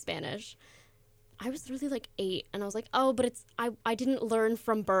speak Spanish. I was literally like 8, and I was like, oh, but it's I didn't learn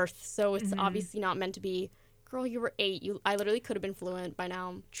from birth, so it's obviously not meant to be. Girl, you were 8. I literally could have been fluent by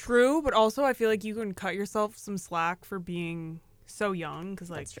now. True, but also I feel like you can cut yourself some slack for being so young, because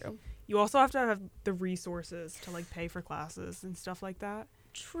like, that's true. You also have to have the resources to like pay for classes and stuff like that.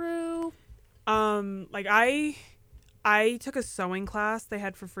 True. Like I took a sewing class they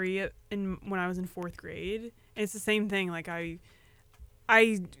had for free when I was in 4th grade, and it's the same thing. Like I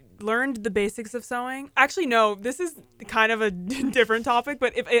learned the basics of sewing. Actually, no, this is kind of a different topic,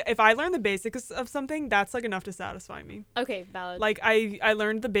 but if I learn the basics of something, that's like enough to satisfy me. Okay, valid. Like I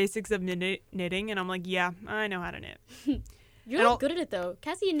learned the basics of knitting, and I'm like, yeah, I know how to knit. You're like good at it though.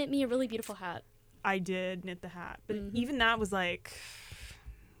 Cassie knit me a really beautiful hat. I did knit the hat, but even that was like,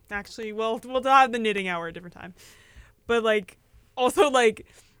 actually, we'll have the knitting hour a different time. But like, also like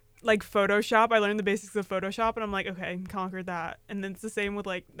Photoshop, I learned the basics of Photoshop, and I'm like, okay, conquered that. And then it's the same with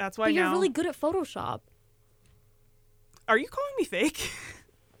like, that's why but now. You're really good at Photoshop. Are you calling me fake?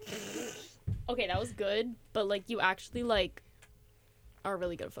 Okay, that was good, but like you actually like are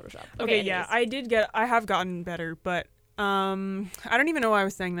really good at Photoshop. Okay, yeah, I have gotten better, but I don't even know why I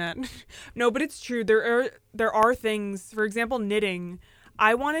was saying that. No, but it's true. There are things, for example, knitting.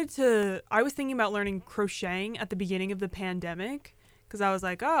 I was thinking about learning crocheting at the beginning of the pandemic, because I was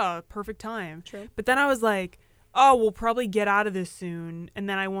like, oh, perfect time. True. But then I was like, oh, we'll probably get out of this soon, and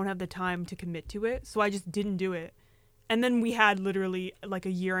then I won't have the time to commit to it. So I just didn't do it. And then we had literally like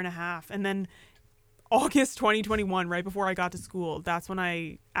a year and a half. And then August 2021, right before I got to school, that's when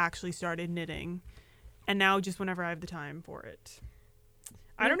I actually started knitting. And now just whenever I have the time for it.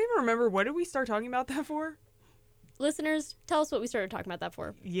 I don't even remember. What did we start talking about that for? Listeners, tell us what we started talking about that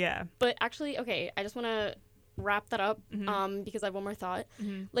for. Yeah. But actually, okay, I just want to wrap that up because I have one more thought.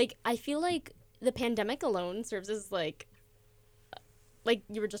 Like, I feel like the pandemic alone serves as like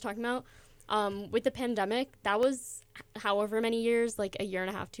you were just talking about, With the pandemic, that was however many years, like a year and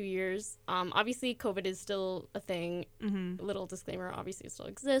a half, 2 years. Obviously, COVID is still a thing. Mm-hmm. Little disclaimer, obviously it still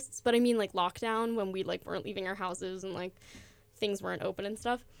exists. But I mean, like, lockdown, when we, like, weren't leaving our houses and, like, things weren't open and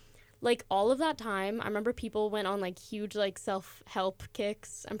stuff. Like, all of that time, I remember people went on, like, huge, like, self-help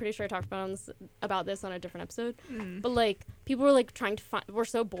kicks. I'm pretty sure I talked about this on a different episode. Mm. But, like, people were, like, were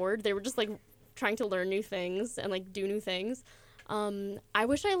so bored. They were just, like, trying to learn new things and, like, do new things. I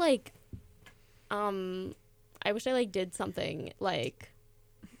wish I did something, like,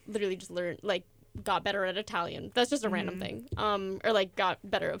 literally just learned, like, got better at Italian. That's just a random thing. Or, like, got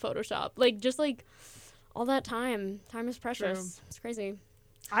better at Photoshop. Like, just, like, all that time. Time is precious. True. It's crazy.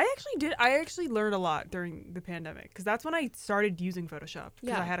 I actually learned a lot during the pandemic because that's when I started using Photoshop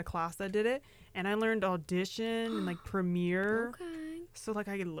because I had a class that did it, and I learned Audition and, like, Premiere. Okay. So, like,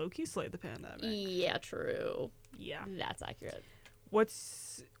 I could low-key slay the pandemic. Yeah, true. Yeah. That's accurate.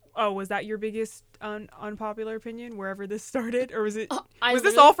 Was that your biggest unpopular opinion wherever this started? Or was it, was this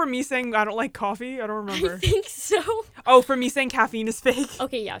really- all from me saying I don't like coffee? I don't remember. I think so. Oh, from me saying caffeine is fake?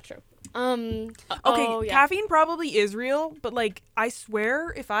 Okay, yeah, true. Okay, caffeine probably is real, but, like, I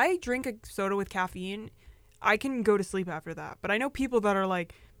swear if I drink a soda with caffeine, I can go to sleep after that. But I know people that are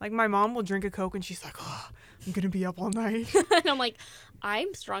like my mom will drink a Coke and she's like, oh, I'm going to be up all night. And I'm like,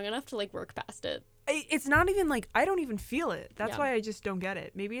 I'm strong enough to, like, work past it. It's not even, like, I don't even feel it. That's Yeah. why I just don't get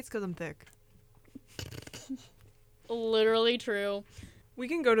it. Maybe it's because I'm thick. Literally true. We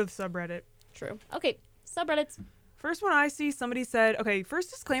can go to the subreddit. True. Okay, subreddits. First one I see, somebody said, okay,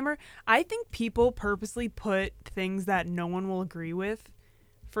 first disclaimer, I think people purposely put things that no one will agree with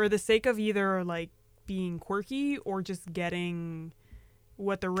for the sake of either, like, being quirky or just getting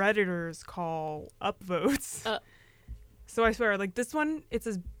what the Redditors call upvotes. So I swear, like, this one, it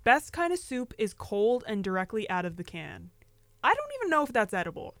says, best kind of soup is cold and directly out of the can. I don't even know if that's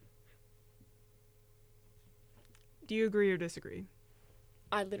edible. Do you agree or disagree?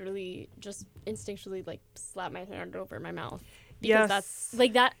 I literally just instinctually, like, slap my hand over my mouth. Because that's,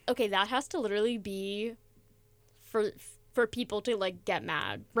 like, that, okay, that has to literally be for people to, like, get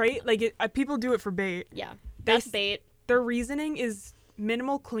mad. Right? Like, people do it for bait. Yeah, that's bait. Their reasoning is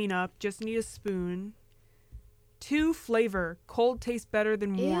minimal cleanup, just need a spoon. 2, flavor. Cold tastes better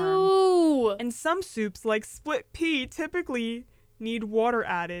than warm. Ew. And some soups, like split pea, typically need water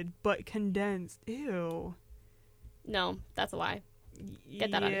added, but condensed. Ew. No, that's a lie. Get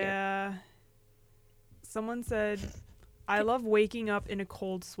that out of here. Yeah. Someone said, I love waking up in a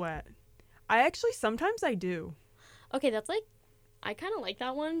cold sweat. Sometimes I do. Okay, that's, like, I kind of like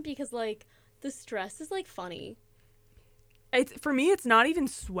that one because, like, the stress is, like, funny. For me, it's not even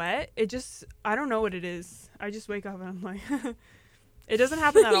sweat. I don't know what it is. I just wake up and I'm like, it doesn't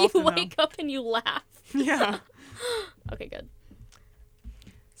happen that often. You wake up and you laugh. Yeah. Okay, good.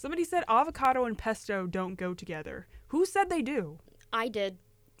 Somebody said avocado and pesto don't go together. Who said they do? I did.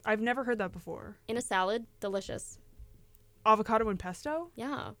 I've never heard that before. In a salad, delicious. Avocado and pesto?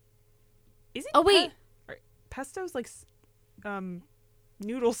 Yeah. Is it? Oh, wait. Pesto's like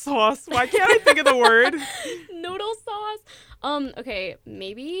noodle sauce. Why can't I think of the word? Noodle sauce. Okay,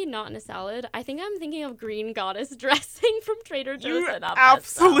 maybe not in a salad. I think I'm thinking of green goddess dressing from Trader Joe's. You and not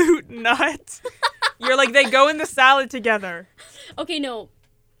absolute nut. You're like, they go in the salad together. Okay, no.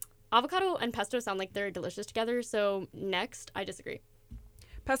 Avocado and pesto sound like they're delicious together, so next, I disagree.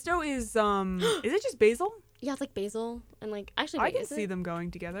 Pesto is it just basil? Yeah, it's like basil and, like, actually, I can see them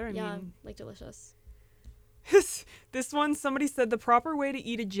going together. I mean, like, delicious. This one, somebody said the proper way to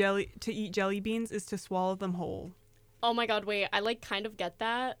eat jelly beans is to swallow them whole. Oh my god, wait, I, like, kind of get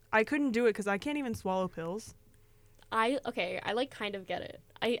that. I couldn't do it because I can't even swallow pills. I like, kind of get it.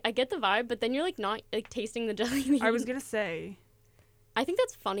 I get the vibe, but then you're, like, not, like, tasting the jelly bean. I was gonna say. I think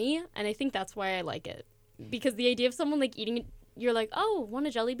that's funny, and I think that's why I like it. Because the idea of someone, like, eating it, you're like, oh, want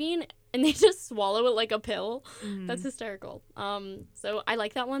a jelly bean? And they just swallow it like a pill. That's hysterical. So I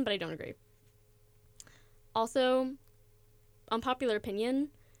like that one, but I don't agree. Also, unpopular opinion,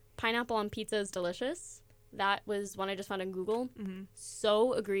 pineapple on pizza is delicious. That was one I just found on Google.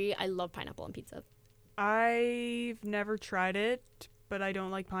 So agree. I love pineapple on pizza. I've never tried it, but I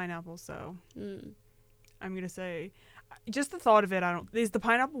don't like pineapple, so I'm gonna say, just the thought of it. Is the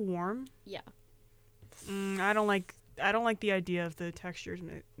pineapple warm? Yeah. I don't like the idea of the textures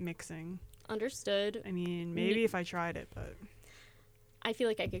mixing. Understood. I mean, maybe if I tried it, but I feel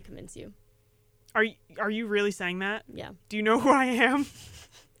like I could convince you. Are you really saying that? Yeah. Do you know who I am?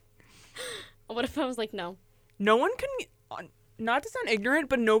 What if I was like, no? No one can, not to sound ignorant,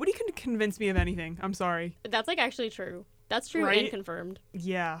 but nobody can convince me of anything. I'm sorry. That's, like, actually true. That's true, right? And confirmed.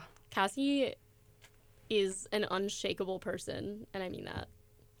 Yeah. Cassie is an unshakable person, and I mean that.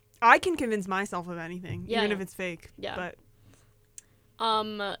 I can convince myself of anything, even if it's fake. Yeah.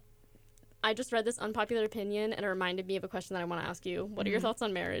 But I just read this unpopular opinion, and it reminded me of a question that I want to ask you. What are your thoughts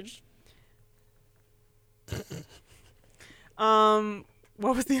on marriage?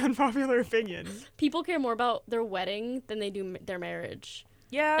 What was the unpopular opinion? People care more about their wedding than they do their marriage.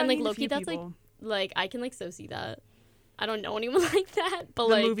 Yeah, and like I mean, low-key, that's people. like I can like so see that. I don't know anyone like that, but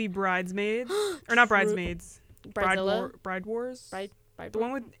the like movie Bridesmaids or not Bridesmaids, Bridezilla? Bride Wars, Bride the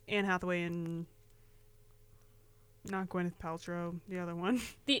one with Anne Hathaway and not Gwyneth Paltrow, the other one.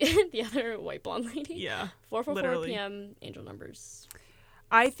 The other white blonde lady. Yeah, 4:44 p.m. Angel numbers.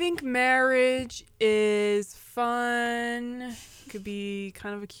 I think marriage is fun. Could be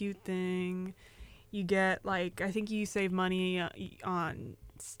kind of a cute thing. You get like I think you save money on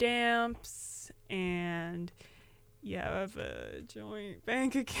stamps and you have a joint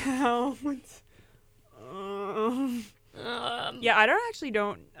bank account. Yeah, I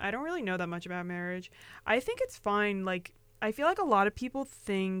don't really know that much about marriage. I think it's fine. Like, I feel like a lot of people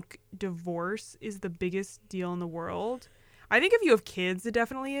think divorce is the biggest deal in the world. I think if you have kids, it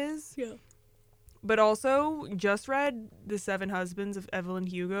definitely is. Yeah. But also, just read The 7 Husbands of Evelyn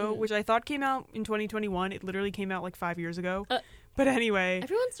Hugo, which I thought came out in 2021. It literally came out like 5 years ago. But anyway.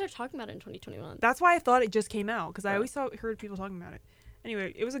 Everyone started talking about it in 2021. That's why I thought it just came out, because I always heard people talking about it.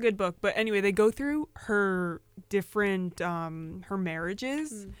 Anyway, it was a good book. But anyway, they go through her different, her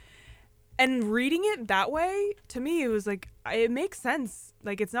marriages. And reading it that way, to me, it was like, it makes sense.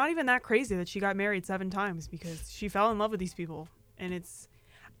 Like, it's not even that crazy that she got married 7 times because she fell in love with these people. And it's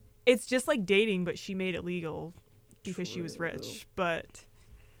just like dating, but she made it legal because she was rich. But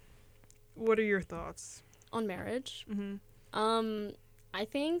what are your thoughts? On marriage? Mm-hmm. I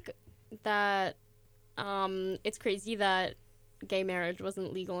think that it's crazy that gay marriage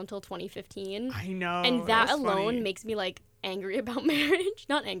wasn't legal until 2015. I know. And that alone funny. makes me like angry about marriage.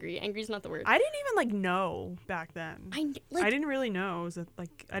 Not angry. Angry is not the word. I didn't even like know back then. I didn't really know. It was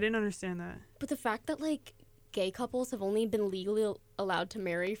like I didn't understand that. But the fact that like gay couples have only been legally allowed to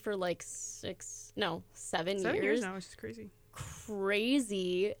marry for like 7 years now, which is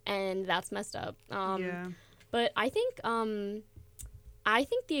crazy, and that's messed up. Yeah. But I think the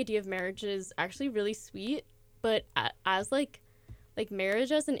idea of marriage is actually really sweet, but as like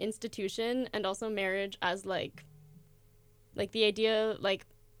marriage as an institution, and also marriage as like the idea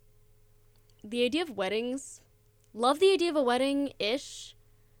of weddings, love the idea of a wedding-ish,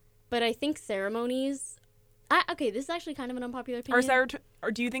 but I think ceremonies. This is actually kind of an unpopular opinion.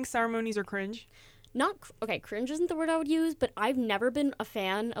 Or do you think ceremonies are cringe? Cringe isn't the word I would use, but I've never been a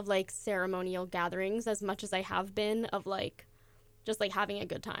fan of like ceremonial gatherings as much as I have been of like just like having a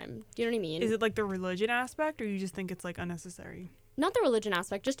good time. Do you know what I mean? Is it like the religion aspect, or you just think it's like unnecessary? Not the religion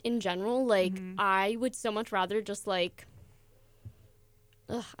aspect, just in general. Like I would so much rather just like,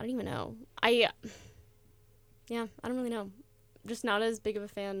 I don't even know. I don't really know. Just not as big of a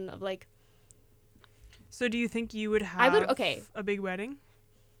fan of like. So do you think you would have a big wedding?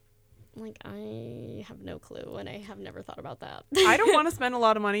 Like, I have no clue, and I have never thought about that. I don't want to spend a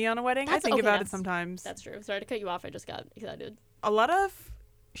lot of money on a wedding. I think about it sometimes. That's true. Sorry to cut you off. I just got excited. A lot of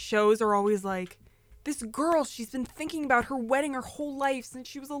shows are always like, this girl, she's been thinking about her wedding her whole life since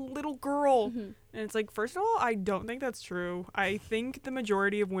she was a little girl. And it's like, first of all, I don't think that's true. I think the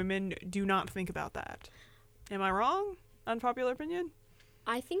majority of women do not think about that. Am I wrong? Unpopular opinion?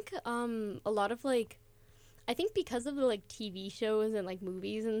 I think a lot of like, I think because of the like TV shows and like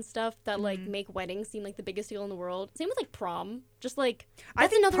movies and stuff that like make weddings seem like the biggest deal in the world. Same with like prom. Just like I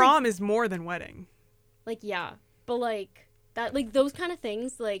think prom is more than wedding. Like yeah, but like that like those kind of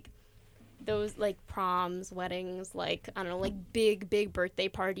things like those like proms, weddings, like I don't know, like big birthday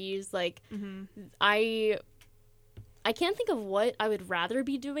parties. Like I can't think of what I would rather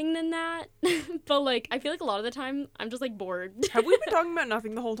be doing than that. But like I feel like a lot of the time I'm just like bored. Have we been talking about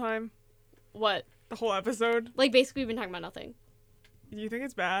nothing the whole time? What? The whole episode? Like, basically, we've been talking about nothing. Do you think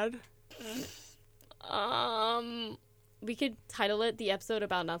it's bad? We could title it The Episode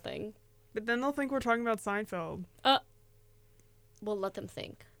About Nothing. But then they'll think we're talking about Seinfeld. We'll let them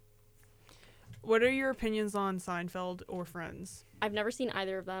think. What are your opinions on Seinfeld or Friends? I've never seen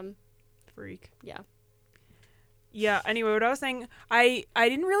either of them. Freak. Yeah. Yeah, anyway, what I was saying, I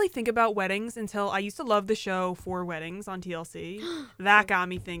didn't really think about weddings until I used to love the show For Weddings on TLC. That got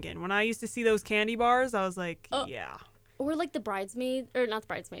me thinking. When I used to see those candy bars, I was like, yeah. Or like the bridesmaid, or not the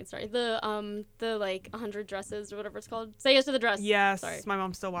bridesmaid, sorry. The like 100 dresses or whatever it's called. Say Yes to the Dress. Yes, sorry. My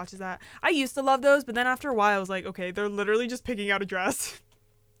mom still watches that. I used to love those, but then after a while I was like, okay, they're literally just picking out a dress.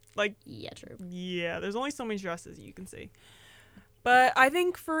 Like, yeah, true. Yeah, there's only so many dresses you can see. But I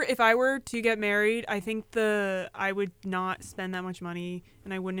think if I were to get married, I think I would not spend that much money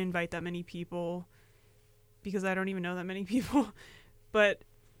and I wouldn't invite that many people because I don't even know that many people. But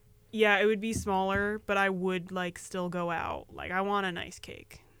yeah, it would be smaller, but I would like still go out. Like I want a nice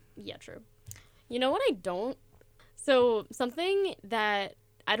cake. Yeah, true. You know what I don't? So something that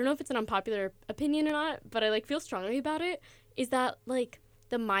I don't know if it's an unpopular opinion or not, but I like feel strongly about it is that like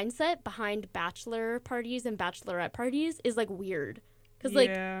the mindset behind bachelor parties and bachelorette parties is like weird. Cause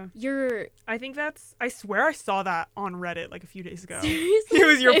like you're. I think I swear I saw that on Reddit like a few days ago. Seriously? It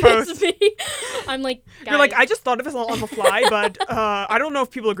was your post. Me. I'm like, guys. You're like, I just thought of this on the fly, but I don't know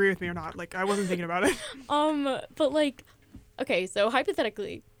if people agree with me or not. Like I wasn't thinking about it. But like, okay, so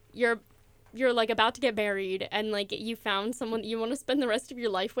hypothetically, you're like about to get married and like you found someone you want to spend the rest of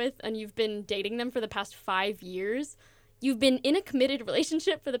your life with and you've been dating them for the past 5 years. You've been in a committed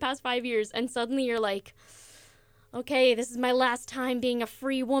relationship for the past 5 years and suddenly you're like, okay, this is my last time being a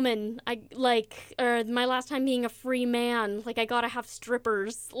free woman. Or my last time being a free man. Like I gotta have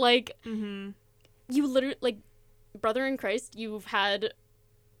strippers. Like you literally, like, brother in Christ, you've had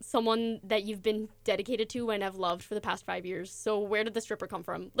someone that you've been dedicated to and have loved for the past 5 years. So where did the stripper come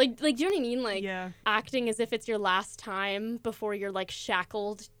from? Like do you know what I mean? Like acting as if it's your last time before you're like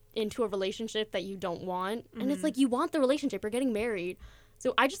shackled into a relationship that you don't want. And it's like you want the relationship. You're getting married.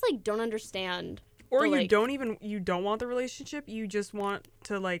 So I just like don't understand. Or you don't want the relationship. You just want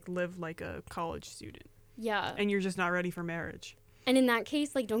to like live like a college student. Yeah. And you're just not ready for marriage. And in that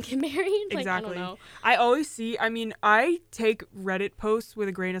case, like, don't get married. Like, exactly. I don't know. I always I take Reddit posts with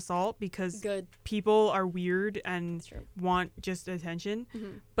a grain of salt because people are weird and want just attention.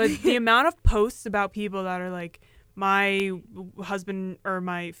 But the amount of posts about people that are like, my husband or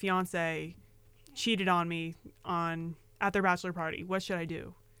my fiance cheated on me at their bachelor party. What should I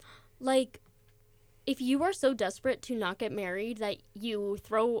do? Like, if you are so desperate to not get married that you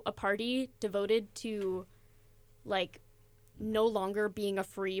throw a party devoted to, like, no longer being a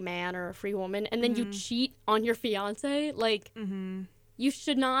free man or a free woman, and then you cheat on your fiance, like, you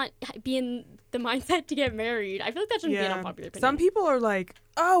should not be in the mindset to get married. I feel like that shouldn't be an unpopular opinion. Some people are like,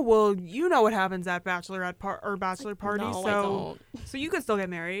 oh, well, you know what happens at bachelorette or bachelor parties, no, I don't. So you could still get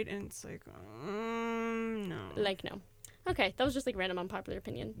married, and it's like, no. Like, no. Okay, that was just like random unpopular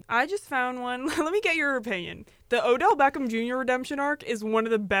opinion. I just found one. Let me get your opinion. The Odell Beckham Jr. redemption arc is one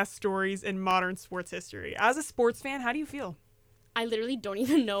of the best stories in modern sports history. As a sports fan, how do you feel? I literally don't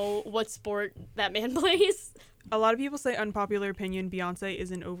even know what sport that man plays. A lot of people say, unpopular opinion, Beyonce is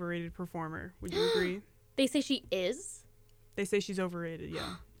an overrated performer. Would you agree? They say she is? They say she's overrated,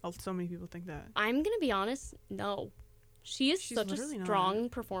 yeah. So many people think that. I'm going to be honest, no. She's such a strong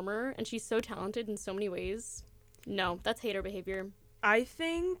performer, and she's so talented in so many ways. No, that's hater behavior. I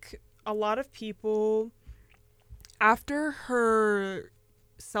think a lot of people, after her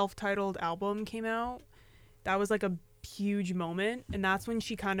self-titled album came out, that was like a huge moment, and that's when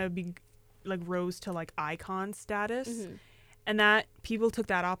she kind of rose to like icon status. And that people took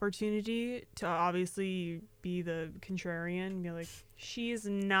that opportunity to obviously be the contrarian and be like, she's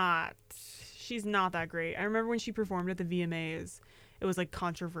not that great. I remember when she performed at the VMAs, it was like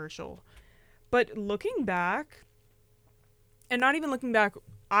controversial. But looking back, and not even looking back,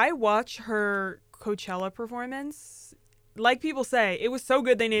 I watched her Coachella performance. Like people say, it was so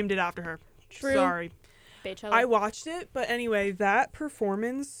good they named it after her. True. Sorry. Baychella. I watched it, but anyway, that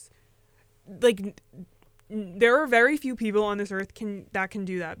performance, like, there are very few people on this earth that can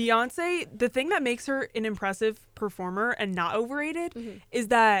do that. Beyonce, the thing that makes her an impressive performer and not overrated is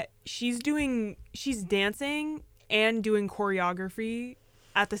that she's dancing and doing choreography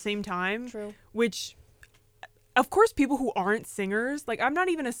at the same time. True. Which, of course, people who aren't singers, like, I'm not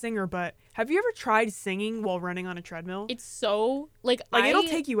even a singer, but have you ever tried singing while running on a treadmill? It's so, like it'll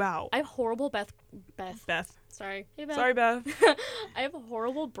take you out. I have horrible Beth. Sorry. Hey, Beth. Sorry, Beth. I have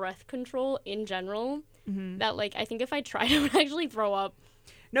horrible breath control in general that, like, I think if I tried, I would actually throw up.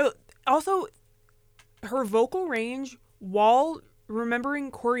 No, also, her vocal range while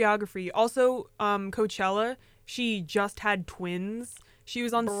remembering choreography. Also, Coachella, she just had twins. She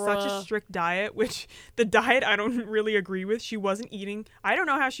was on such a strict diet, which the diet I don't really agree with. She wasn't eating. I don't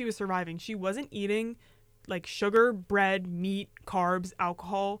know how she was surviving. She wasn't eating, like, sugar, bread, meat, carbs,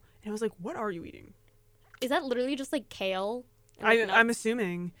 alcohol. And I was like, what are you eating? Is that literally just, like, kale? I'm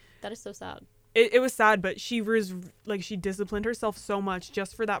assuming. That is so sad. It was sad, but she was, like, she disciplined herself so much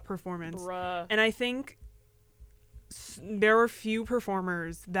just for that performance. And I think there are few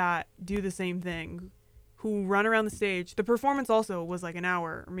performers that do the same thing, who run around the stage. The performance also was like an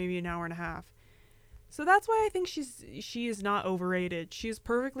hour or maybe an hour and a half. So that's why I think she is not overrated. She is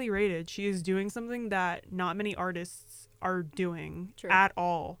perfectly rated. She is doing something that not many artists are doing True. at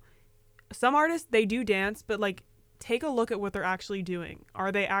all. Some artists, they do dance, but like take a look at what they're actually doing.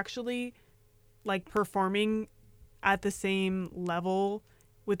 Are they actually like performing at the same level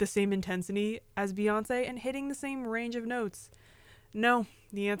with the same intensity as Beyonce and hitting the same range of notes? No,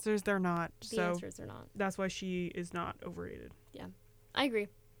 the answer is they're not. The answers are not. That's why she is not overrated. Yeah, I agree.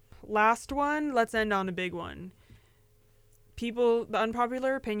 Last one, let's end on a big one. The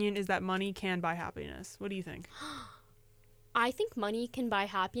unpopular opinion is that money can buy happiness. What do you think? I think money can buy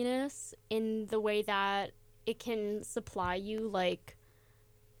happiness in the way that it can supply you like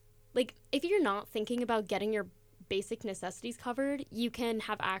if you're not thinking about getting your basic necessities covered, you can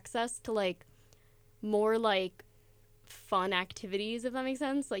have access to like more like fun activities, if that makes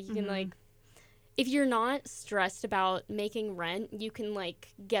sense. Like you can like, if you're not stressed about making rent, you can like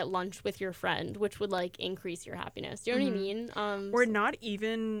get lunch with your friend, which would like increase your happiness. Do you know what I mean? Or not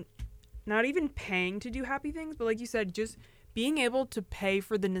even paying to do happy things, but like you said, just being able to pay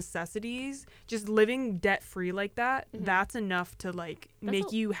for the necessities, just living debt free like that, that's enough to like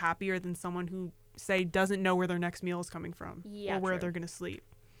make you happier than someone who say doesn't know where their next meal is coming from or where they're gonna sleep.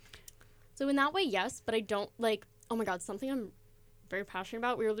 So in that way, yes, but I don't like, oh my god, something I'm very passionate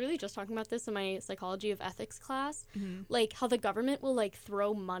about. We were literally just talking about this in my psychology of ethics class. Like how the government will like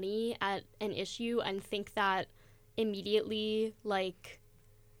throw money at an issue and think that immediately like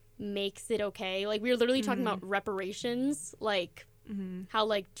makes it okay. Like we were literally talking about reparations, like how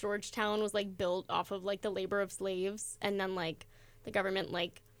like Georgetown was like built off of like the labor of slaves, and then like the government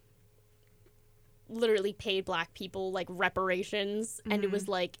like literally paid black people like reparations, and it was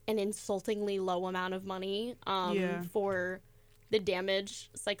like an insultingly low amount of money for the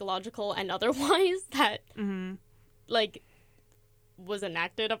damage, psychological and otherwise, that like was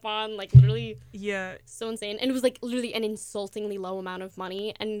enacted upon, like literally so insane. And it was like literally an insultingly low amount of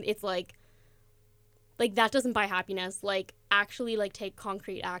money, and it's like that doesn't buy happiness. Like actually like take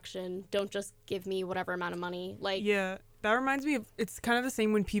concrete action, don't just give me whatever amount of money. Like that reminds me of, it's kind of the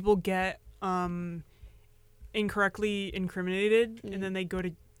same when people get incorrectly incriminated and then they go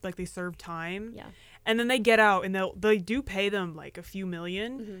to like they serve time and then they get out and they do pay them like a few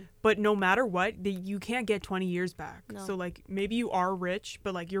million, but no matter what, you can't get 20 years back. So like maybe you are rich,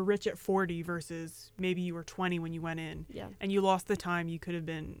 but like you're rich at 40 versus maybe you were 20 when you went in and you lost the time you could have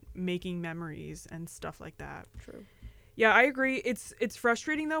been making memories and stuff like that. True. Yeah, I agree. It's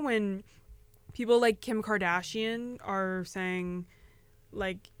frustrating though when people like Kim Kardashian are saying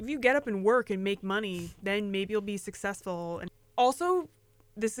like if you get up and work and make money, then maybe you'll be successful. And also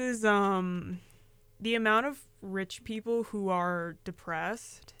this is the amount of rich people who are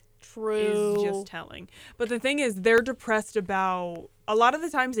depressed is just telling. But the thing is, they're depressed about, a lot of the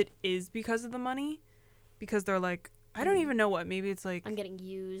times it is because of the money, because they're like, I don't even know what, maybe it's like, I'm getting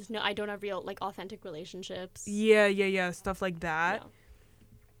used. No, I don't have real like authentic relationships. Yeah, stuff like that.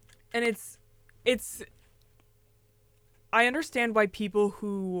 And it's I understand why people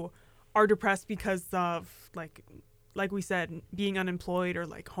who are depressed because of like we said, being unemployed or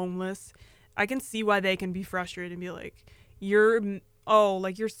like homeless, I can see why they can be frustrated and be like, you're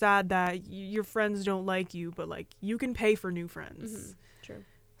sad that your friends don't like you, but like you can pay for new friends. True.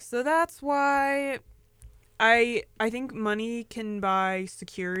 So that's why I think money can buy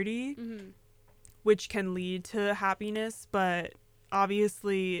security, which can lead to happiness, but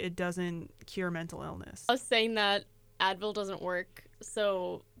obviously it doesn't cure mental illness. I was saying that Advil doesn't work,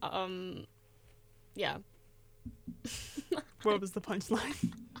 so yeah. What was the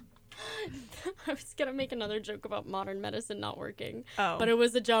punchline? I was gonna make another joke about modern medicine not working. Oh. But it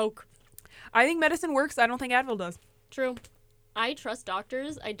was a joke. I think medicine works. I don't think Advil does. True. I trust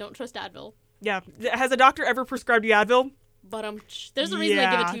doctors. I don't trust Advil. Yeah. Has a doctor ever prescribed you Advil? But there's a reason they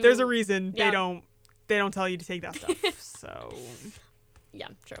give it to you. There's a reason they don't tell you to take that stuff. So. Yeah,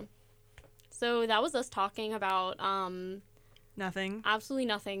 true. So that was us talking about nothing. Absolutely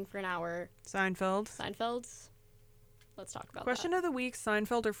nothing for an hour. Seinfeld. Let's talk about Question of the week,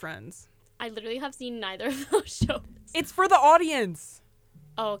 Seinfeld or Friends? I literally have seen neither of those shows. It's for the audience.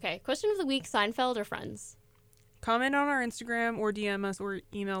 Oh, okay. Question of the week, Seinfeld or Friends? Comment on our Instagram or DM us or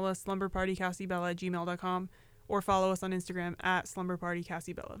email us slumberpartycassiebella@gmail.com or follow us on Instagram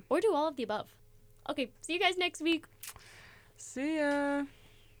 @slumberpartycassiebella. Or do all of the above. Okay, see you guys next week. See ya.